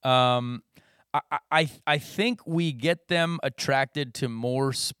 I think we get them attracted to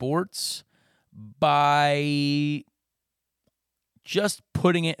more sports by just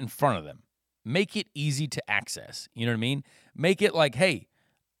putting it in front of them. Make it easy to access. You know what I mean? Make it like, hey,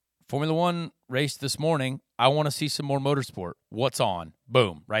 Formula One race this morning. I want to see some more motorsport. What's on?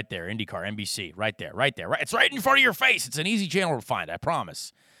 Boom, right there. IndyCar, NBC, right there. Right. It's right in front of your face. It's an easy channel to find, I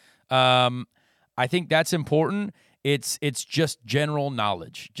promise. I think that's important. It's just general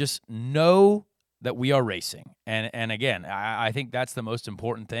knowledge. Just know that we are racing. And again, I think that's the most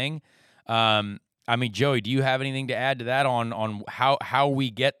important thing. I mean, Joey, do you have anything to add to that on how we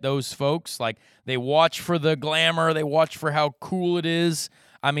get those folks? Like, they watch for the glamour, they watch for how cool it is.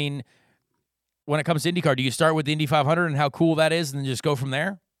 I mean, when it comes to IndyCar, do you start with the Indy 500 and how cool that is and then just go from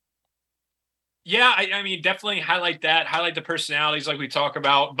there? Yeah, I mean, definitely highlight that, highlight the personalities like we talk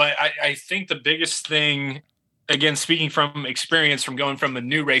about. But I think the biggest thing, again, speaking from experience, from going from a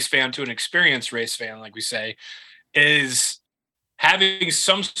new race fan to an experienced race fan, like we say, is having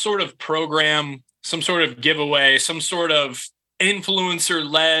some sort of program, some sort of giveaway, some sort of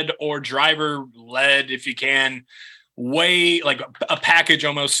influencer-led or driver-led, if you can, way, like a package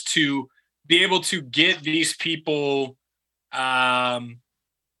almost, to be able to get these people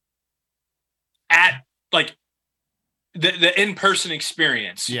at like the in-person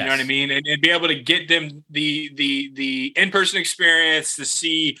experience. Yes. You know what I mean? And be able to get them the in-person experience to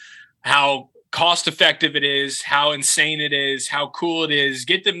see how cost effective it is, how insane it is, how cool it is,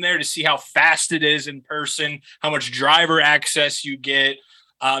 get them there to see how fast it is in person, how much driver access you get,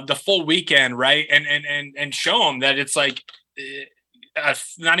 the full weekend, right? And show them that it's like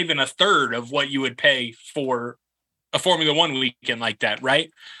not even a third of what you would pay for a Formula One weekend like that, right?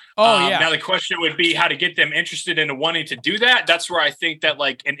 Oh, yeah. Now the question would be how to get them interested in wanting to do that. That's where I think that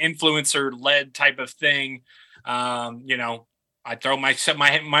like an influencer-led type of thing, you know, I throw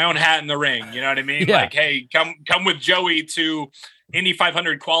my own hat in the ring. You know what I mean? Yeah. Like, hey, come with Joey to Indy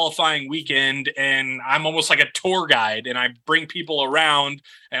 500 qualifying weekend, and I'm almost like a tour guide, and I bring people around.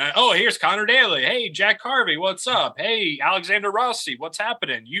 And here's Connor Daly. Hey, Jack Harvey, what's up? Hey, Alexander Rossi, what's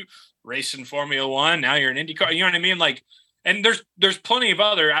happening? You racing Formula One, now you're an IndyCar. You know what I mean? Like, and there's plenty of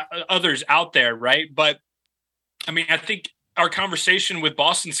others out there, right? But I mean, I think our conversation with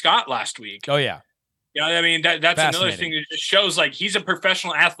Boston Scott last week. Oh yeah. You know what I mean? That's another thing that just shows like he's a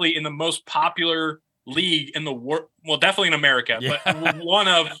professional athlete in the most popular league in the world. Well, definitely in America, but one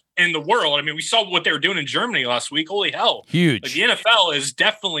of in the world. I mean, we saw what they were doing in Germany last week. Holy hell. Huge. Like, the NFL is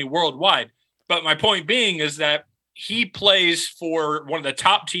definitely worldwide. But my point being is that he plays for one of the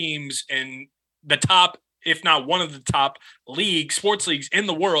top teams in the top, if not one of the top sports leagues in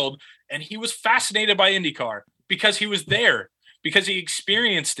the world. And he was fascinated by IndyCar because he was there, because he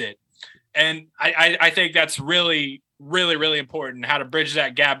experienced it. And I think that's really, really, really important, how to bridge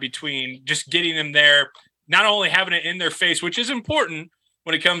that gap between just getting them there, not only having it in their face, which is important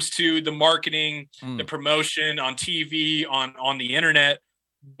when it comes to the marketing, the promotion on TV, on the internet,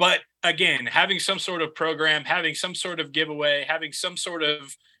 but again, having some sort of program, having some sort of giveaway, having some sort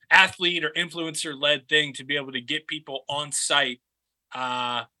of athlete or influencer-led thing to be able to get people on site.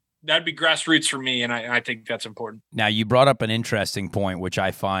 That'd be grassroots for me, and I think that's important. Now, you brought up an interesting point, which I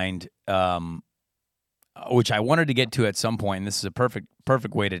find, which I wanted to get to at some point, and this is a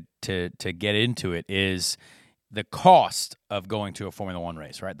perfect way to get into it, is the cost of going to a Formula One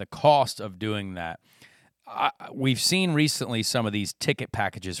race, right? The cost of doing that. We've seen recently some of these ticket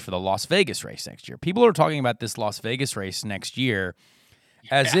packages for the Las Vegas race next year. People are talking about this Las Vegas race next year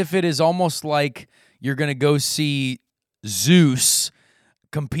as if it is almost like you're going to go see Zeus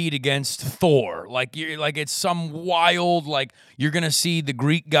compete against Thor. Like it's some wild, like you're going to see the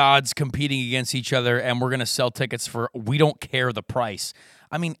Greek gods competing against each other, and we're going to sell tickets for, we don't care the price.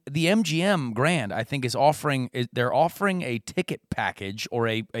 I mean, the MGM Grand, I think, they're offering a ticket package or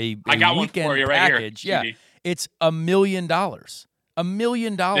a I got one weekend for you right package. here, yeah, it's $1 million. $1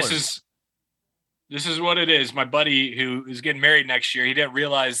 million. This is what it is. My buddy who is getting married next year, he didn't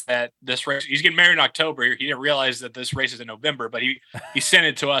realize that this race, he's getting married in October. He didn't realize that this race is in November, but he sent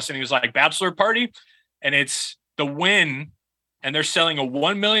it to us and he was like, bachelor party. And it's the win. And they're selling a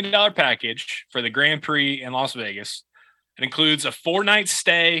 $1 million package for the Grand Prix in Las Vegas. It includes a 4-night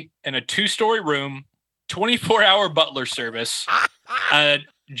stay in a 2-story room, 24-hour butler service, a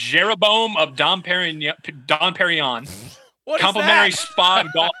Jeroboam of Dom Perignon, complimentary spa and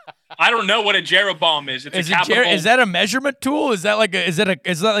golf. I don't know what a Jeroboam is. It's is that a measurement tool? Is that like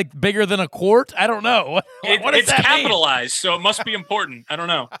bigger than a quart? I don't know. What does it's that capitalized, so it must be important. I don't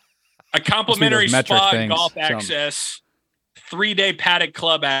know. A complimentary spa and golf access, 3-day paddock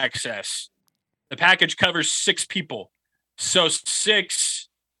club access. The package covers 6 people. So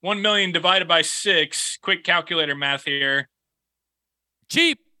 1 million divided by 6. Quick calculator math here.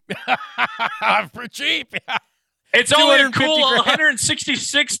 Cheap. For cheap. It's only a cool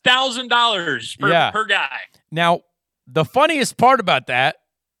 $166,000 per guy. Now, the funniest part about that,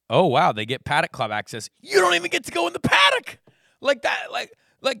 oh wow, they get paddock club access. You don't even get to go in the paddock. Like that,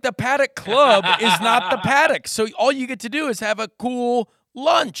 like the paddock club is not the paddock. So all you get to do is have a cool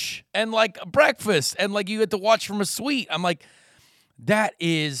lunch and like breakfast, and like you get to watch from a suite. I'm like, that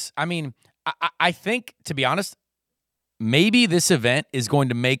is, I mean, I think, to be honest, maybe this event is going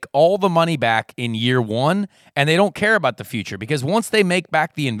to make all the money back in year one, and they don't care about the future, because once they make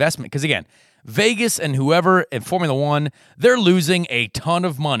back the investment, because again, Vegas and whoever in Formula One, they're losing a ton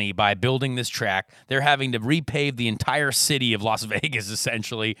of money by building this track. They're having to repave the entire city of Las Vegas,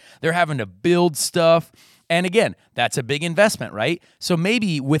 essentially. They're having to build stuff. And again, that's a big investment, right? So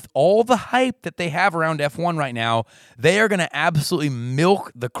maybe with all the hype that they have around F1 right now, they are going to absolutely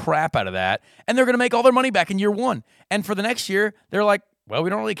milk the crap out of that, and they're going to make all their money back in year one. And for the next year, they're like, well, we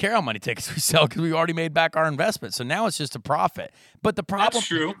don't really care how many tickets we sell because we've already made back our investment. So now it's just a profit. But the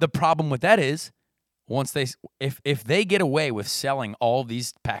problem with that is, once if they get away with selling all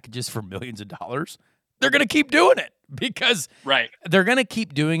these packages for millions of dollars, they're going to keep doing it, because they're going to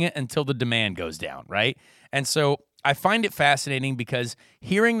keep doing it until the demand goes down, right? And so I find it fascinating, because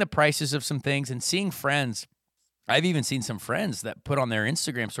hearing the prices of some things and seeing friends, I've even seen some friends that put on their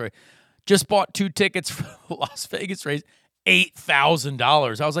Instagram story, just bought 2 tickets for the Las Vegas race,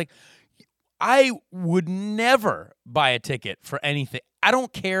 $8,000. I was like, I would never buy a ticket for anything. I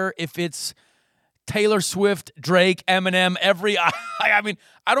don't care if it's Taylor Swift, Drake, Eminem, I mean,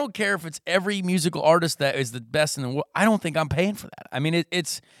 I don't care if it's every musical artist that is the best in the world. I don't think I'm paying for that. I mean,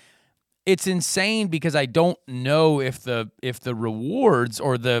 it's insane, because I don't know if the rewards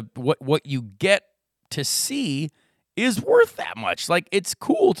or the what you get to see is worth that much. Like, it's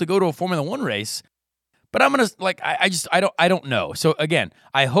cool to go to a Formula One race, but I'm gonna I don't know. So again,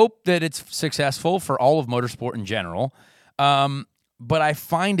 I hope that it's successful for all of motorsport in general. But I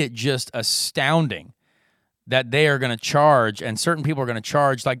find it just astounding that they are going to charge, and certain people are going to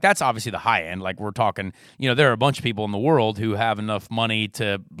charge. Like, that's obviously the high end. Like, we're talking, there are a bunch of people in the world who have enough money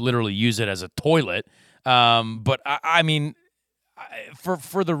to literally use it as a toilet. But I mean,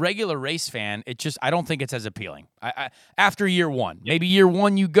 for the regular race fan, I don't think it's as appealing. After year one, maybe year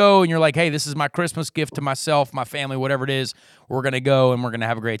one you go and you're like, hey, this is my Christmas gift to myself, my family, whatever it is. We're going to go and we're going to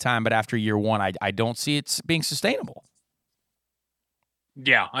have a great time. But after year one, I don't see it being sustainable.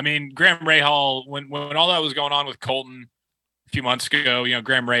 Yeah, I mean, Graham Rahal, when all that was going on with Colton a few months ago,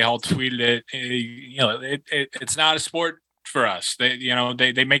 Graham Rahal tweeted it. It's not a sport for us.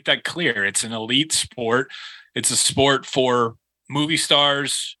 They make that clear. It's an elite sport. It's a sport for movie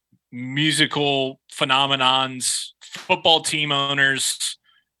stars, musical phenomenons, football team owners,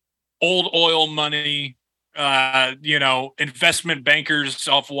 old oil money, investment bankers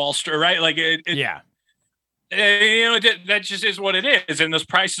off Wall Street, right? Like yeah. That just is what it is, and those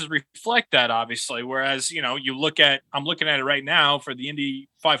prices reflect that, obviously. Whereas, I'm looking at it right now for the Indy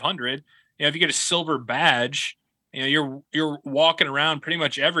 500. If you get a silver badge, you're walking around pretty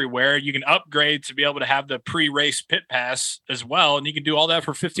much everywhere. You can upgrade to be able to have the pre-race pit pass as well, and you can do all that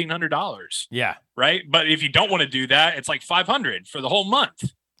for $1,500. Yeah, right. But if you don't want to do that, it's like $500 for the whole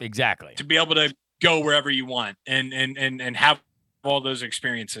month. Exactly, to be able to go wherever you want and have all those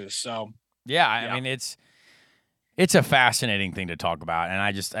experiences. So yeah, I mean, it's a fascinating thing to talk about, and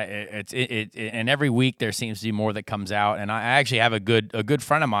and every week there seems to be more that comes out. And I actually have a good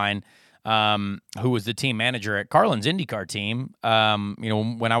friend of mine who was the team manager at Carlin's IndyCar team.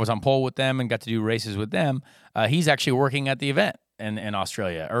 When I was on pole with them and got to do races with them, he's actually working at the event in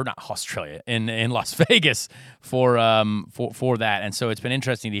Australia, or not Australia, in Las Vegas for that. And so it's been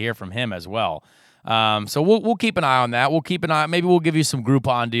interesting to hear from him as well. So we'll keep an eye on that. We'll keep an eye. Maybe we'll give you some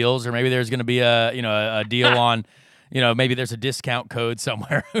Groupon deals, or maybe there's going to be a deal on. Maybe there's a discount code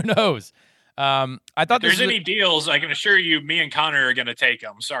somewhere. Who knows? I thought if there's any deals, I can assure you, me and Connor are going to take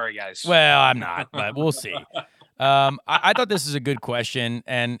them. Sorry, guys. Well, I'm not, but we'll see. I thought this is a good question,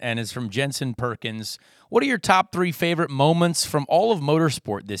 and it's from Jensen Perkins. What are your top 3 favorite moments from all of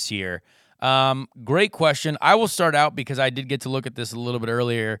motorsport this year? Great question. I will start out because I did get to look at this a little bit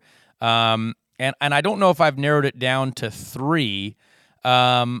earlier, and I don't know if I've narrowed it down to 3.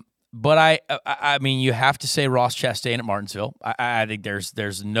 But I mean, you have to say Ross Chastain at Martinsville. I think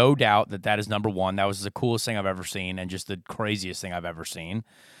there's no doubt that is number 1. That was the coolest thing I've ever seen, and just the craziest thing I've ever seen.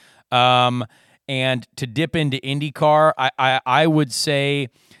 And to dip into IndyCar, I would say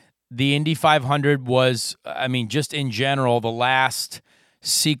the Indy 500 was, I mean, just in general, the last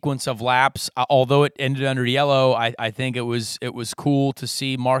sequence of laps. Although it ended under yellow, I think it was cool to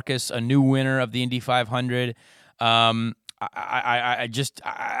see Marcus, a new winner of the Indy 500. I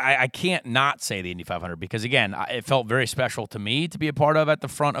can't not say the Indy 500 because, again, it felt very special to me to be a part of at the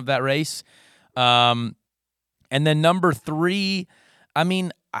front of that race. And then number 3, I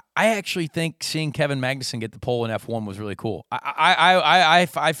mean, I actually think seeing Kevin Magnussen get the pole in F1 was really cool. I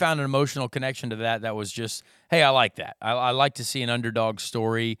found an emotional connection to that was just, hey, I like that. I like to see an underdog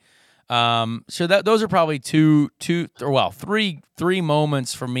story. So those are probably three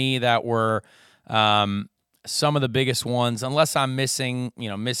moments for me that were some of the biggest ones, unless I'm missing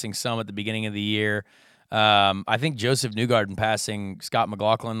some at the beginning of the year. I think Joseph Newgarden passing Scott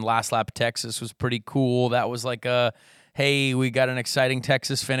McLaughlin last lap of Texas was pretty cool. That was like hey, we got an exciting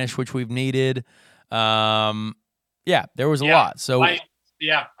Texas finish, which we've needed. There was a lot. So I'd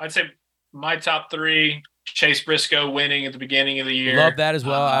say my top three: Chase Briscoe winning at the beginning of the year. Love that as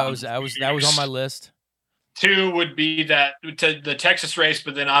well. That was on my list. 2 would be the Texas race,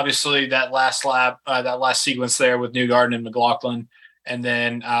 but then obviously that last lap, that last sequence there with Newgarden and McLaughlin. And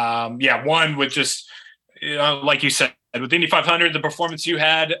then, 1 would just, like you said, with Indy 500, the performance you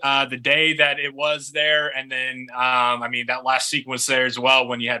had, the day that it was there. And then, that last sequence there as well,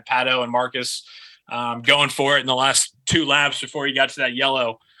 when you had Pato and Marcus going for it in the last 2 laps before you got to that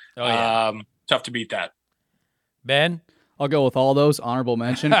yellow. Oh, yeah. Tough to beat that. Ben? I'll go with all those. Honorable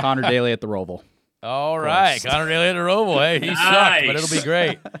mention, Connor Daly at the Roval. All right, Connor Daly at the Roval. Hey, he sucked, but it'll be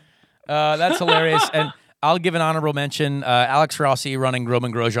great. That's hilarious. And I'll give an honorable mention. Alex Rossi running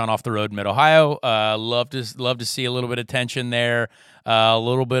Roman Grosjean off the road in Mid-Ohio. Love to see a little bit of tension there. A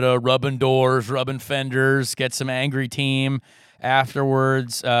little bit of rubbing doors, rubbing fenders, get some angry team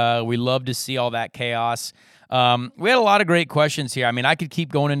afterwards. We love to see all that chaos. We had a lot of great questions here. I mean, I could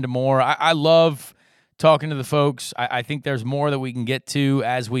keep going into more. I love talking to the folks. I think there's more that we can get to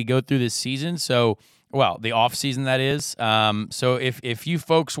as we go through this season. So, the off season, that is. So if you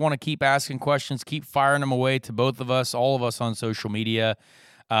folks want to keep asking questions, keep firing them away to both of us, all of us on social media.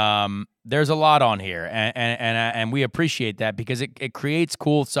 There's a lot on here, and we appreciate that because it creates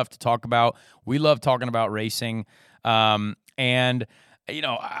cool stuff to talk about. We love talking about racing. One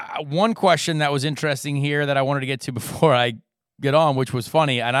question that was interesting here that I wanted to get to before I get on, which was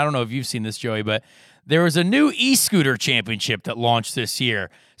funny, and I don't know if you've seen this, Joey, but there was a new e-scooter championship that launched this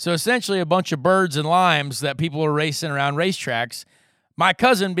year. So essentially a bunch of birds and limes that people are racing around racetracks, my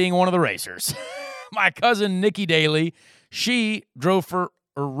cousin being one of the racers. My cousin, Nikki Daly, she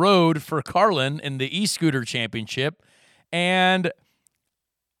rode for Carlin in the e-scooter championship, and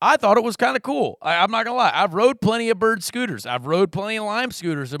I thought it was kind of cool. I'm not going to lie. I've rode plenty of bird scooters. I've rode plenty of lime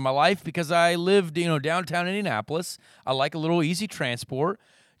scooters in my life because I lived, downtown Indianapolis. I like a little easy transport.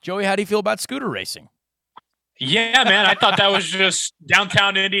 Joey, how do you feel about scooter racing? Yeah, man, I thought that was just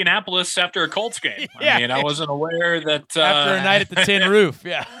downtown Indianapolis after a Colts game. Yeah. I mean, I wasn't aware that... after a night at the Tin Roof,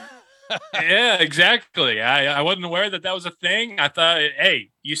 yeah. Yeah, exactly. I wasn't aware that was a thing. I thought,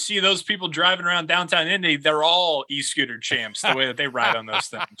 hey, you see those people driving around downtown Indy, they're all e-scooter champs, the way that they ride on those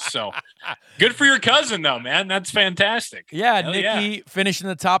things. So good for your cousin, though, man. That's fantastic. Yeah, Hell Nikki finished in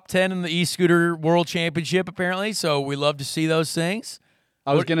the top 10 in the e-scooter world championship, apparently. So we love to see those things.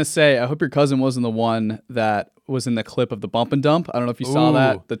 I was going to say, I hope your cousin wasn't the one that was in the clip of the bump and dump. I don't know if you saw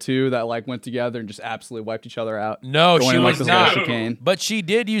that. The two that went together and just absolutely wiped each other out. No, she was not. Chicane. But she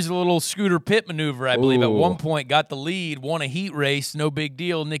did use a little scooter pit maneuver, I believe, at one point, got the lead, won a heat race, no big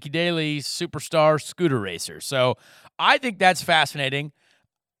deal. Nikki Daly, superstar scooter racer. So I think that's fascinating.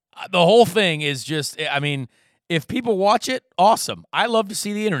 The whole thing is just, if people watch it, awesome. I love to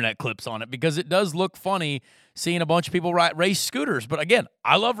see the internet clips on it because it does look funny seeing a bunch of people race scooters. But again,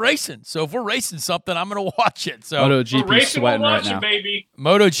 I love racing. So if we're racing something, I'm going to watch it. So MotoGP sweating right now. Baby.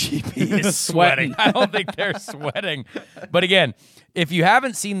 MotoGP is sweating. I don't think they're sweating. But again, if you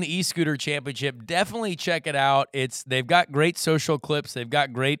haven't seen the e-scooter championship, definitely check it out. They've got great social clips. They've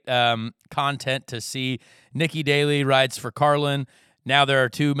got great content to see. Nikki Daly rides for Carlin. Now there are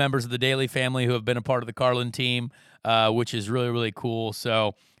 2 members of the Daly family who have been a part of the Carlin team, which is really, really cool.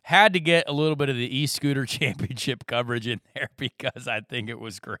 So had to get a little bit of the e-scooter championship coverage in there because I think it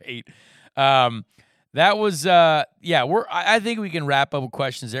was great. That was, I think we can wrap up with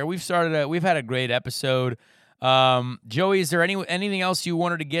questions there. We've had a great episode. Joey, is there anything else you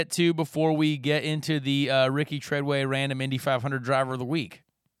wanted to get to before we get into the Ricky Treadway Random Indy 500 Driver of the Week?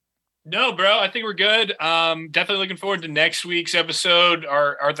 No, bro, I think we're good. Definitely looking forward to next week's episode.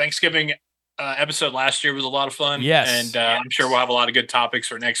 Our Thanksgiving episode last year was a lot of fun. Yes. And I'm sure we'll have a lot of good topics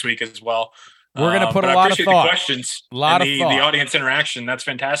for next week as well. We're going to put a lot of thought. The questions, a lot of the thought. The audience interaction. That's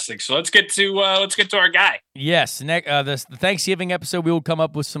fantastic. So let's get to our guy. Yes, the Thanksgiving episode, we will come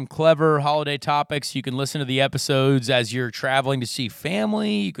up with some clever holiday topics. You can listen to the episodes as you're traveling to see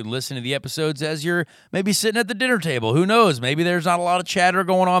family. You can listen to the episodes as you're maybe sitting at the dinner table. Who knows? Maybe there's not a lot of chatter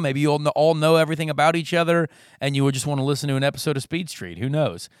going on. Maybe you all know everything about each other, and you would just want to listen to an episode of Speed Street. Who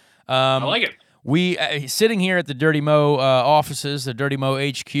knows? I like it. We sitting here at the Dirty Mo offices, the Dirty Mo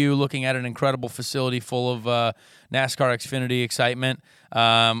HQ, looking at an incredible facility full of NASCAR Xfinity excitement,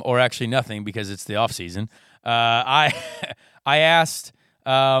 or actually nothing because it's the off season. I asked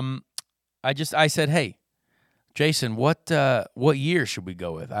I said, hey, Jason, what year should we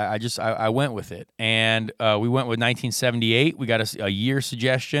go with? I went with it, and we went with 1978. We got a year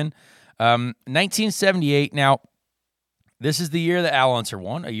suggestion. 1978. Now, this is the year that Al Unser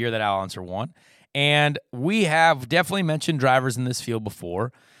won. A year that Al Unser won, and we have definitely mentioned drivers in this field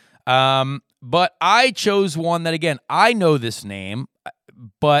before. But I chose one that, again, I know this name,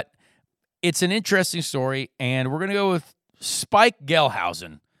 but it's an interesting story, and we're going to go with Spike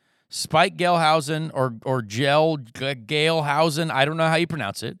Gelhausen. Spike Gelhausen or Gelhausen, I don't know how you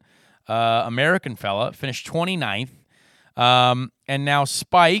pronounce it. American fella, finished 29th. And now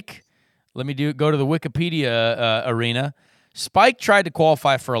Spike, let me go to the Wikipedia arena. Spike tried to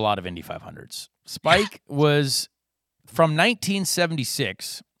qualify for a lot of Indy 500s. Spike was from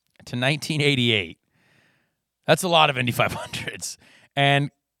 1976 to 1988. That's a lot of Indy 500s.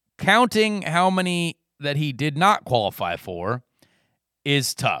 And counting how many that he did not qualify for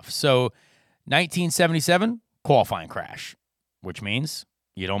is tough. So 1977, qualifying crash, which means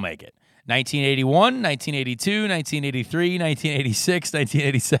you don't make it. 1981, 1982, 1983, 1986,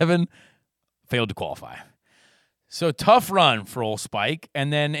 1987, failed to qualify. So tough run for old Spike.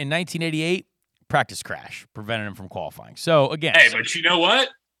 And then in 1988, practice crash prevented him from qualifying. So again. Hey, but you know what?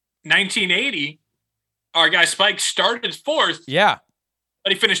 1980, our guy Spike started 4th. Yeah.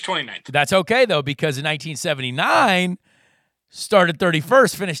 But he finished 29th. That's okay, though, because in 1979, started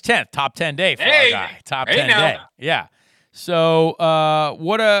 31st, finished 10th. Top 10 day for our guy. Top 10 day. Yeah. So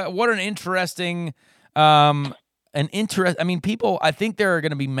what an interesting I mean, people, I think there are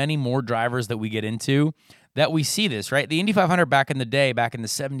going to be many more drivers that we get into that we see this, right? The Indy 500 back in the day, back in the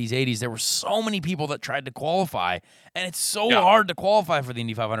 70s, 80s, there were so many people that tried to qualify, and it's so hard to qualify for the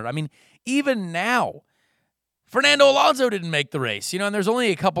Indy 500. I mean, even now, Fernando Alonso didn't make the race, and there's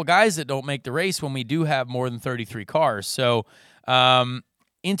only a couple guys that don't make the race when we do have more than 33 cars. So,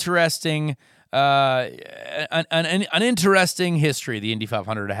 interesting, an interesting history the Indy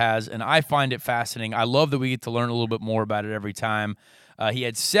 500 has, and I find it fascinating. I love that we get to learn a little bit more about it every time. He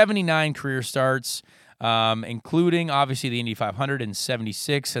had 79 career starts, including obviously the Indy 500 in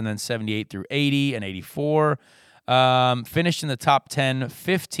 76, and then 78 through 80 and 84. Finished in the top 10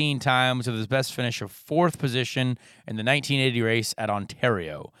 15 times with his best finish of 4th position in the 1980 race at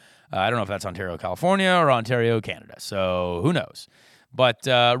Ontario. I don't know if that's Ontario, California or Ontario, Canada. So who knows? But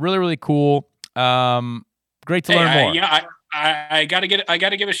really, really cool. Great to learn more. Yeah, I gotta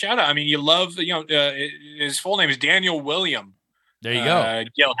give a shout out. I mean, you love his full name is Daniel William. There you go,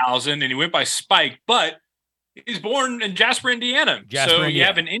 Gelhausen, and he went by Spike, but he's born in Jasper, Indiana. You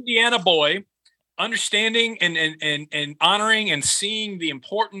have an Indiana boy understanding and honoring and seeing the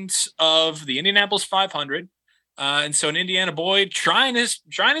importance of the Indianapolis 500. And so an Indiana boy trying his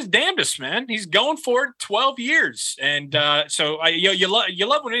damnedest, man. He's going for it 12 years. And you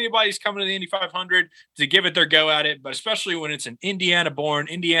love when anybody's coming to the Indy 500 to give it their go at it, but especially when it's an Indiana-born,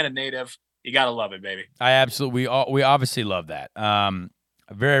 Indiana native, you got to love it, baby. We obviously love that.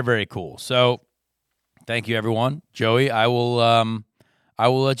 Very, very cool. So thank you, everyone. Joey, I will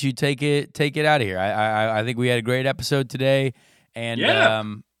let you take it out of here. I think we had a great episode today, and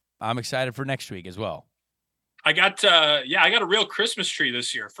I'm excited for next week as well. I got a real Christmas tree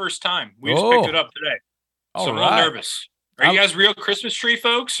this year. First time. We just picked it up today. So I'm a little nervous. Are you guys real Christmas tree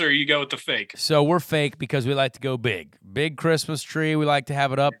folks, or you go with the fake? So we're fake because we like to go big. Big Christmas tree. We like to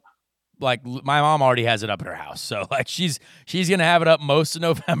have it up. Like my mom already has it up at her house. So like she's going to have it up most of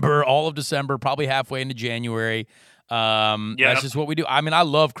November, all of December, probably halfway into January. That's just what we do. I mean, I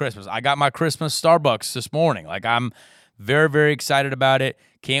love Christmas. I got my Christmas Starbucks this morning. Like I'm very, very excited about it.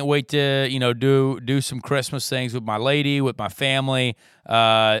 Can't wait to, do some Christmas things with my lady, with my family,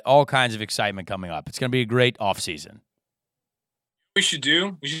 all kinds of excitement coming up. It's going to be a great off season. We should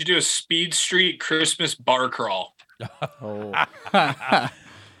do a Speed Street Christmas bar crawl.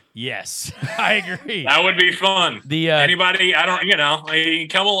 Yes, I agree. That would be fun. Anybody, you can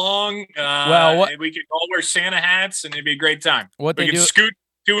come along. We could all wear Santa hats, and it'd be a great time. We could scoot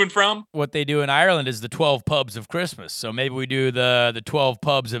to and from. What they do in Ireland is the 12 pubs of Christmas. So maybe we do the 12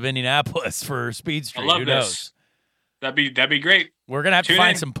 pubs of Indianapolis for Speed Street. I love this. That'd be great. We're gonna have to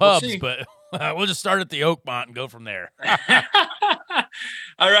find some pubs, but we'll just start at the Oakmont and go from there.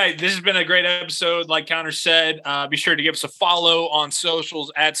 All right. This has been a great episode. Like Connor said, be sure to give us a follow on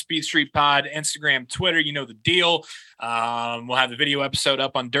socials at Speed Street Pod, Instagram, Twitter. You know the deal. We'll have the video episode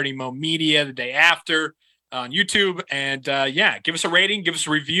up on Dirty Mo Media the day after on YouTube. And give us a rating, give us a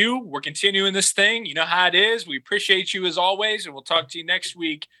review. We're continuing this thing. You know how it is. We appreciate you as always. And we'll talk to you next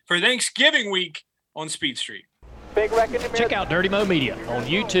week for Thanksgiving week on Speed Street. Check out Dirty Mo Media on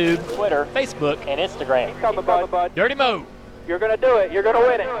YouTube, Twitter, Facebook, and Instagram. Dirty Mo. You're going to do it. You're going to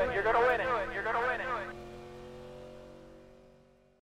win it.